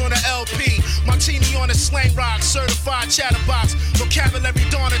voice on the LP. Martini on a slang rock. Certified chatterbox. Vocabulary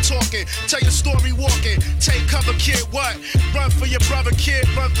Donna talking. Tell your story walking. Take cover, kid, what? Run for your brother, kid.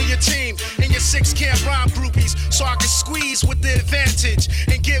 Run for your team. And your 6 camp rhyme groupies. So I can squeeze with the advantage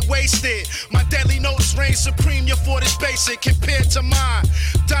and get wasted. My deadly notes reign supreme. Your fort is basic compared to mine.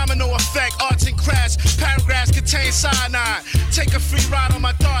 Domino effect, arts and crafts. Paragraphs contain cyanide. Take a free ride on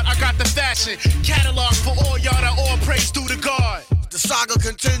my dart. I got the fashion. Catalog for all y'all that all praise due to God. The saga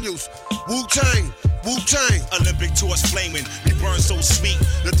continues. Wu-Tang, Wu-Tang. Olympic torch flaming, we burn so sweet.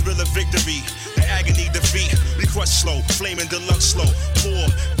 The thrill of victory, the agony defeat. We crush slow, flaming deluxe slow. Poor,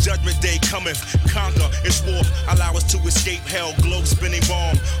 judgment day cometh, conquer, it's war. Allow us to escape hell, globe spinning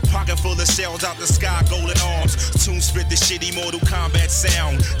bomb. Pocket full of shells out the sky, golden arms. Tune spit the shitty Mortal Kombat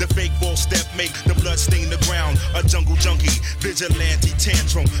sound. The fake ball step make the blood stain the ground. A jungle junkie, vigilante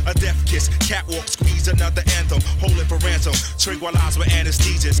tantrum. A death kiss, catwalk squeeze another anthem. Hold it for ransom, tranquilize with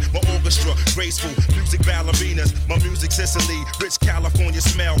anesthesias. My orchestra, graceful, music ballerinas. My music Sicily, rich California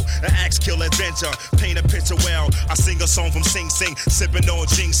smell. An axe kill adventure, paint a picture well. I sing a song from Sing Sing, sipping on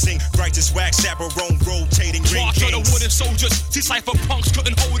ginseng. Righteous wax, chaperone, rotating ring March of the wooden soldiers, see cypher punks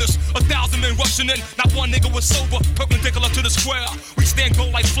couldn't hold us. 1,000 men rushing in, not one nigga was sober. Perpendicular to the square, we stand go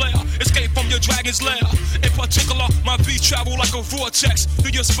like flare. Escape from your dragon's lair. In particular, my beats travel like a vortex.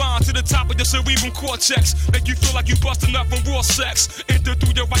 Through your spine to the top of your cerebral cortex. Make you feel like you busting up from raw sex. Enter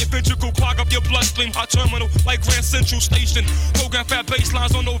through your right ventricle, clog up your bloodstream. Hot terminal like Grand Central Station. Program fat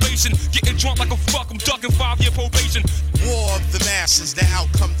baselines on ovation. Getting drunk like a fuck, I'm ducking 5-year probation. War of the masses, the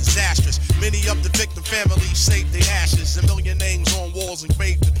outcome disastrous. Many of the victim families saved their ashes. A million names on walls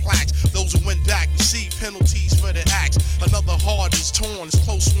engraved in plaques. Those who went back receive penalties for their acts. Another heart is torn, as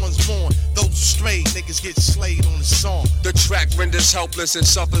close ones mourn. Those who strayed, niggas get slayed on the song. The track renders helpless and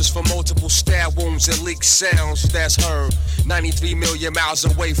suffers from multiple stab wounds and leaked sounds that's heard. 93 million miles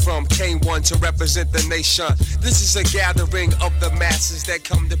away from K1 to represent the nation. This is a gathering of the masses that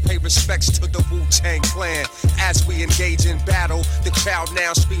come to pay respects to the Wu-Tang Clan. As we engage in battle, the crowd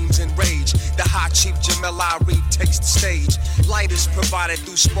now screams in rage. The high chief Jamel Ari takes the stage. Light is provided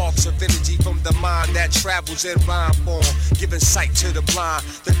through sparks of energy from the mind that travels in rhyme form, giving sight to the blind.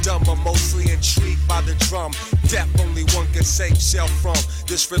 The dumb are mostly intrigued by the drum. Death only one can save self from.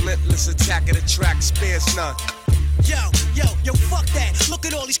 This relentless attack of the track spares none. Yo, fuck that. Look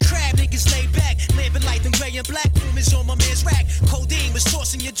at all these crab niggas laid back. Living like them gray and black boomers on my man's rack. Codeine was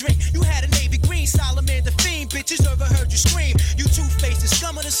tossing your drink. You had a navy green, Solomon the fiend. Bitches never heard you scream. You two-faced, the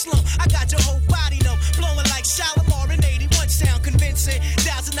scum of the slum. I got your whole body numb. Blowing like Shalimar in 81 sound convincing.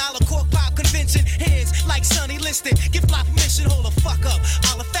 $1,000 cork pop convention. Hands like Sonny Liston. Give my permission, hold the fuck up.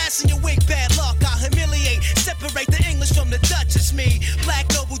 I'll fasten your wig, bad luck. I'll humiliate. Separate the English from the Dutch. It's me. Black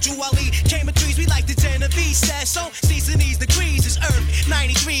Noble Juwali. Came in threes, we like the Genovese. Sasso. Season these degrees is Earth.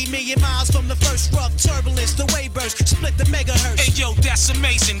 93 million miles from the first rough turbulence. The wave burst, split the megahertz. Hey yo, that's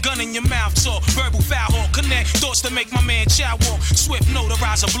amazing. Gun in your mouth talk. Verbal foul hawk. Connect thoughts to make my man chow walk. Swift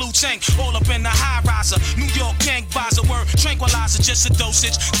notarizer, blue tank. All up in the high riser. New York gang visor word. Tranquilizer, just a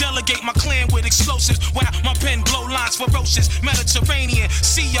dosage. Delegate my clan with explosives. Wow, my pen blow lines ferocious. Mediterranean.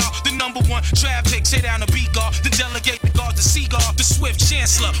 See y'all, the #1 traffic. Say down the B-guard. The delegate the guard, the seagull. The swift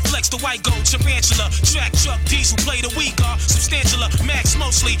chancellor. Flex the white gold tarantula. Track truck diesel. Play the weak are substantial, max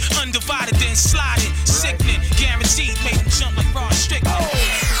mostly undivided, then sliding, sickening, guaranteed, make them jump like Ron Strickland.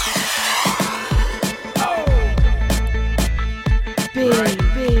 Big,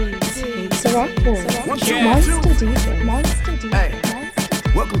 it's a rock boy. Monster DJ. Hey,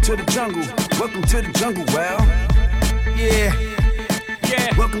 welcome to the jungle. Welcome to the jungle. Well, yeah.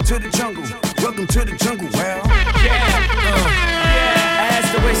 Welcome to the jungle. Welcome to the jungle. Well, I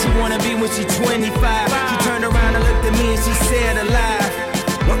asked her where she wanna be when she 25. She turned around and looked at me and she said alive.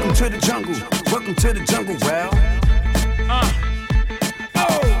 Welcome to the jungle. Welcome to the jungle. Well,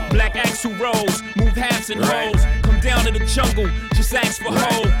 Black axle rolls, move halves and holes. Come down to the jungle, just ask for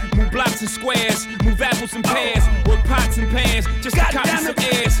hoes. Move blocks and squares, move apples and pears, work pots and pans, just to copy some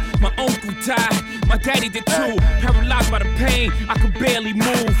airs. My uncle died, my daddy did too. Paralyzed by the pain, I could barely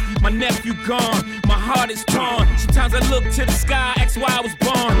move. My nephew gone, my heart is torn. Sometimes I look to the sky, ask why I was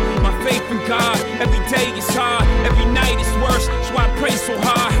born. My faith in God, every day is hard, every night is worse. That's why I pray so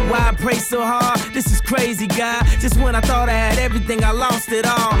hard. Why I pray so hard? This is crazy, God. Just when I thought I had everything, I lost it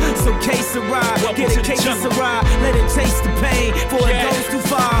all. So case a ride, get a case of ride, let it taste the pain before it goes too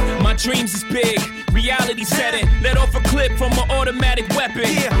far. My dreams is big, reality setting. Let off a clip from an automatic weapon.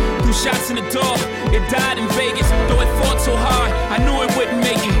 Threw shots in the door, it died in Vegas. Though it fought so hard, I knew it wouldn't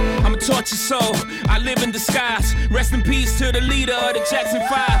make it. I'm a tortured soul, I live in disguise. Rest in peace to the leader of the Jackson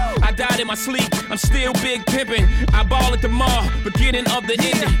 5. I died in my sleep, I'm still big pimping. I ball at the mall, beginning of the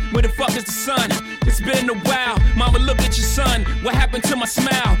ending. Where the fuck is the sun? It's been a while. Mama, look at your son. What happened to my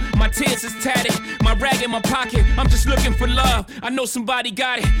smile? My tears is tatted, my rag in my pocket. I'm just looking for love. I know somebody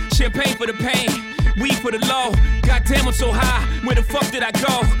got it. Champagne for the pain, weed for the low. Goddamn, I'm so high. Where the fuck did I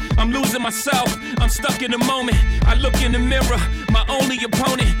go? I'm losing myself. I'm stuck in the moment. I look in the mirror, my only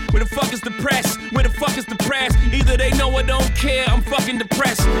opponent. Where the fuck is the press? Where the fuck is the press? Either they know or don't care. I'm fucking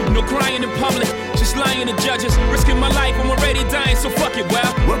depressed. No crying in public, just lying to judges. Risking my life, I'm already dying, so fuck it,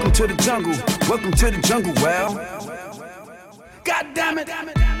 well. Welcome to the jungle. Welcome to the jungle, well. God damn it.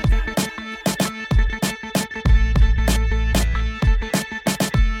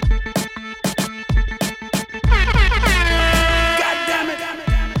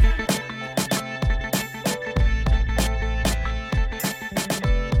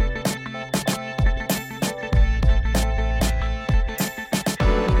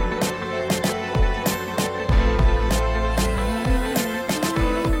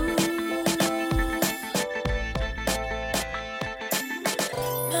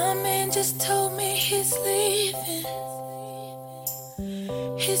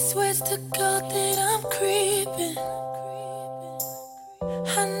 To God that I'm creeping.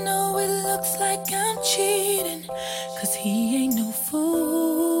 I know it looks like I'm cheating, 'cause he ain't no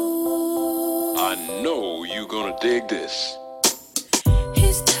fool. I know you gonna dig this.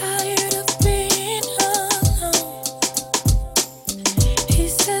 He's tired of being alone. He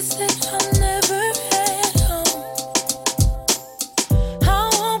says that I'm never at home. I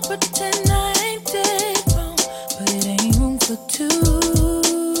won't pretend I ain't dead wrong, but it ain't room for two.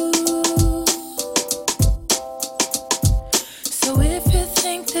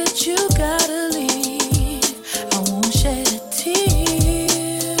 You gotta leave, I won't shed a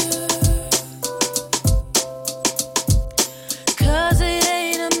tear.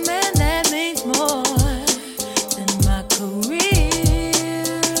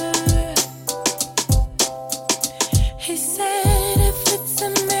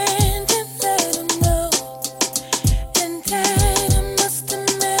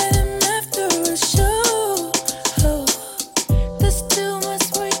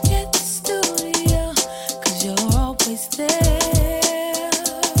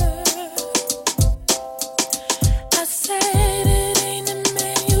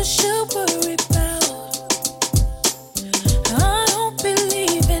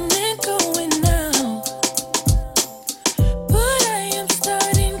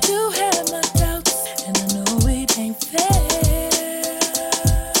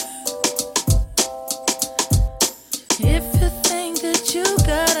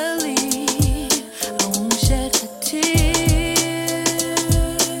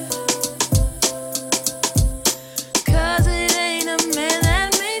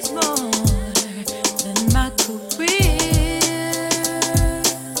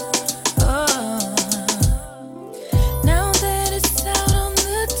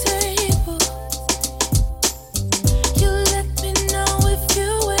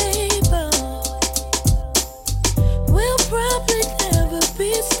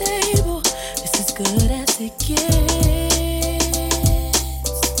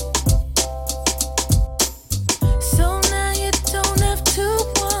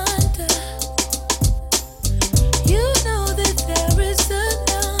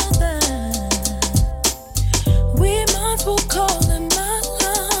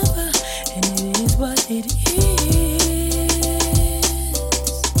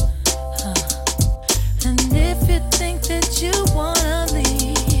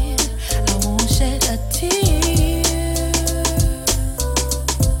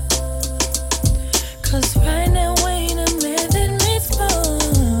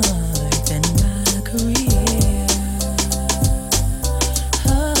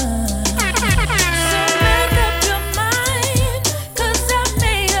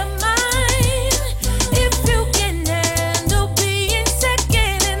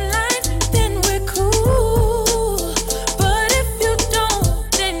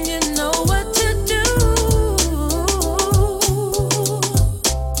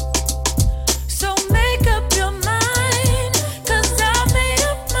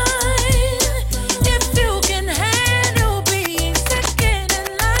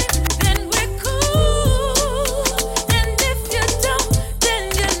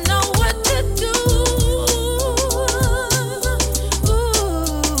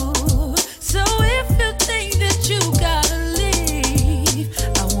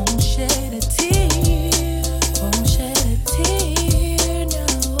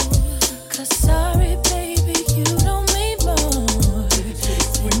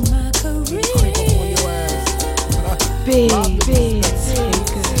 I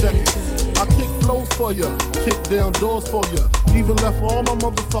kick flows for ya, kick down doors for ya, even left all my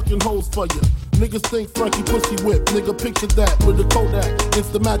motherfucking hoes for ya. Niggas think Frankie pussy whip, nigga picture that with the Kodak,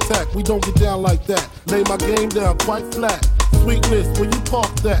 Instamatic, we don't get down like that. Lay my game down quite flat. Sweetness, when you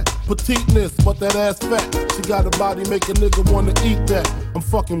park that. Petiteness, but that ass fat. She got a body, make a nigga wanna eat that. I'm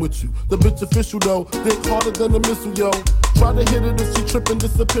fucking with you. The bitch official though, dick harder than a missile, yo. Try to hit it if she trippin',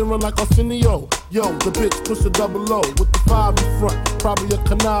 disappearing like Arsenio. Yo, the bitch push a double O with the 5 in front. Probably a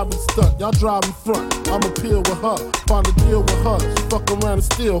conniving stunt. Y'all drive in front. I'ma peel with her, find a deal with her. She fuck around and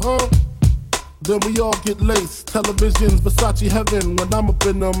steal, huh? Then we all get laced. Televisions, Versace heaven. When I'm up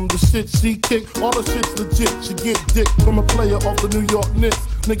in them, the shit she kick, all the shit's legit. She get dick from a player off the New York Knicks.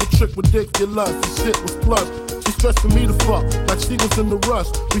 Nigga trick ridiculous, the shit was plush. She stressing me to fuck, like she was in the rush.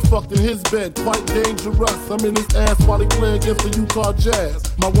 We fucked in his bed, quite dangerous. I'm in his ass while he play against the Utah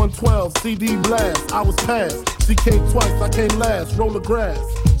Jazz. My 112 CD blast, I was passed. She came twice, I came last, roll the grass.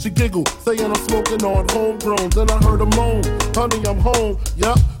 She giggled, saying I'm smoking on homegrown. Then I heard her moan, honey, I'm home,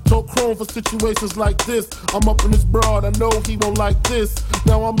 yup. Told Chrome for situations like this. I'm up in his broad, I know he don't like this.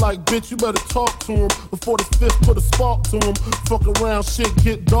 Now I'm like, bitch, you better talk to him before this fifth put a spark to him. Fuck around, shit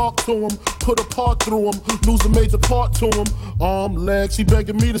get dark to him. Put a part through him, lose a major part to him. Arm, leg, she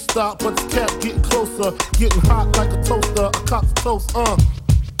begging me to stop, but the cat getting closer. Getting hot like a toaster, a cop's toast,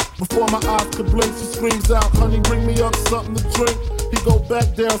 Before my eyes could blink, she screams out, honey, bring me up something to drink. He go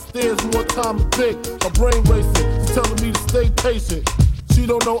back downstairs, more time to think. My brain racing, she's telling me to stay patient. She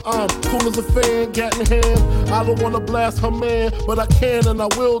don't know I'm cool as a fan, gat in hand. I don't wanna blast her man, but I can and I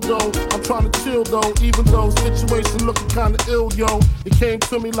will though. I'm trying to chill though, even though situation looking kinda ill, yo. It came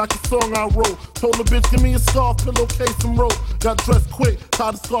to me like a song I wrote. Told the bitch, give me a scarf, pillowcase, and rope. Got dressed quick,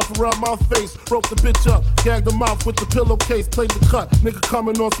 tied a scarf around my face. Broke the bitch up, gagged her mouth with the pillowcase. Played the cut, nigga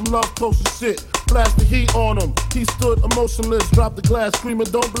coming on some love potion shit. Blast the heat on him, he stood emotionless. Dropped the glass, screaming,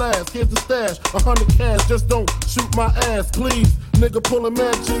 don't blast. Here's the stash, 100 cash, just don't shoot my ass, please. Nigga pulling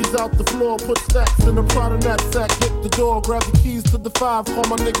mad G's out the floor, put stacks in the Prada knapsack, hit the door, grab the keys to the 5, call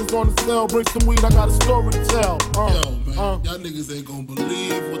my niggas on the cell, bring some weed, I got a story to tell. Yo, man, y'all niggas ain't gonna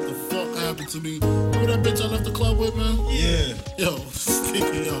believe what the fuck happened to me. Remember that bitch I left the club with, man? Yeah. Yo,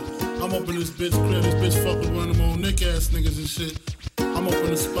 sticky, yo. I'm up in this bitch crib, this bitch fuck with one of them old Nick ass niggas and shit. I'm up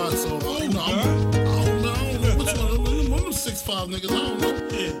in the spot, so I don't know. I don't know which one of them 6'5" niggas, I don't know.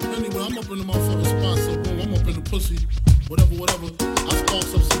 Yeah. Anyway, I'm up in the motherfucking spot, so boom, I'm up in the pussy. Whatever. I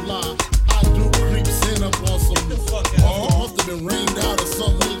sparks up some lie. I do creep, stand up on some. Must have been rained out or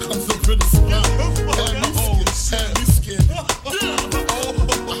something.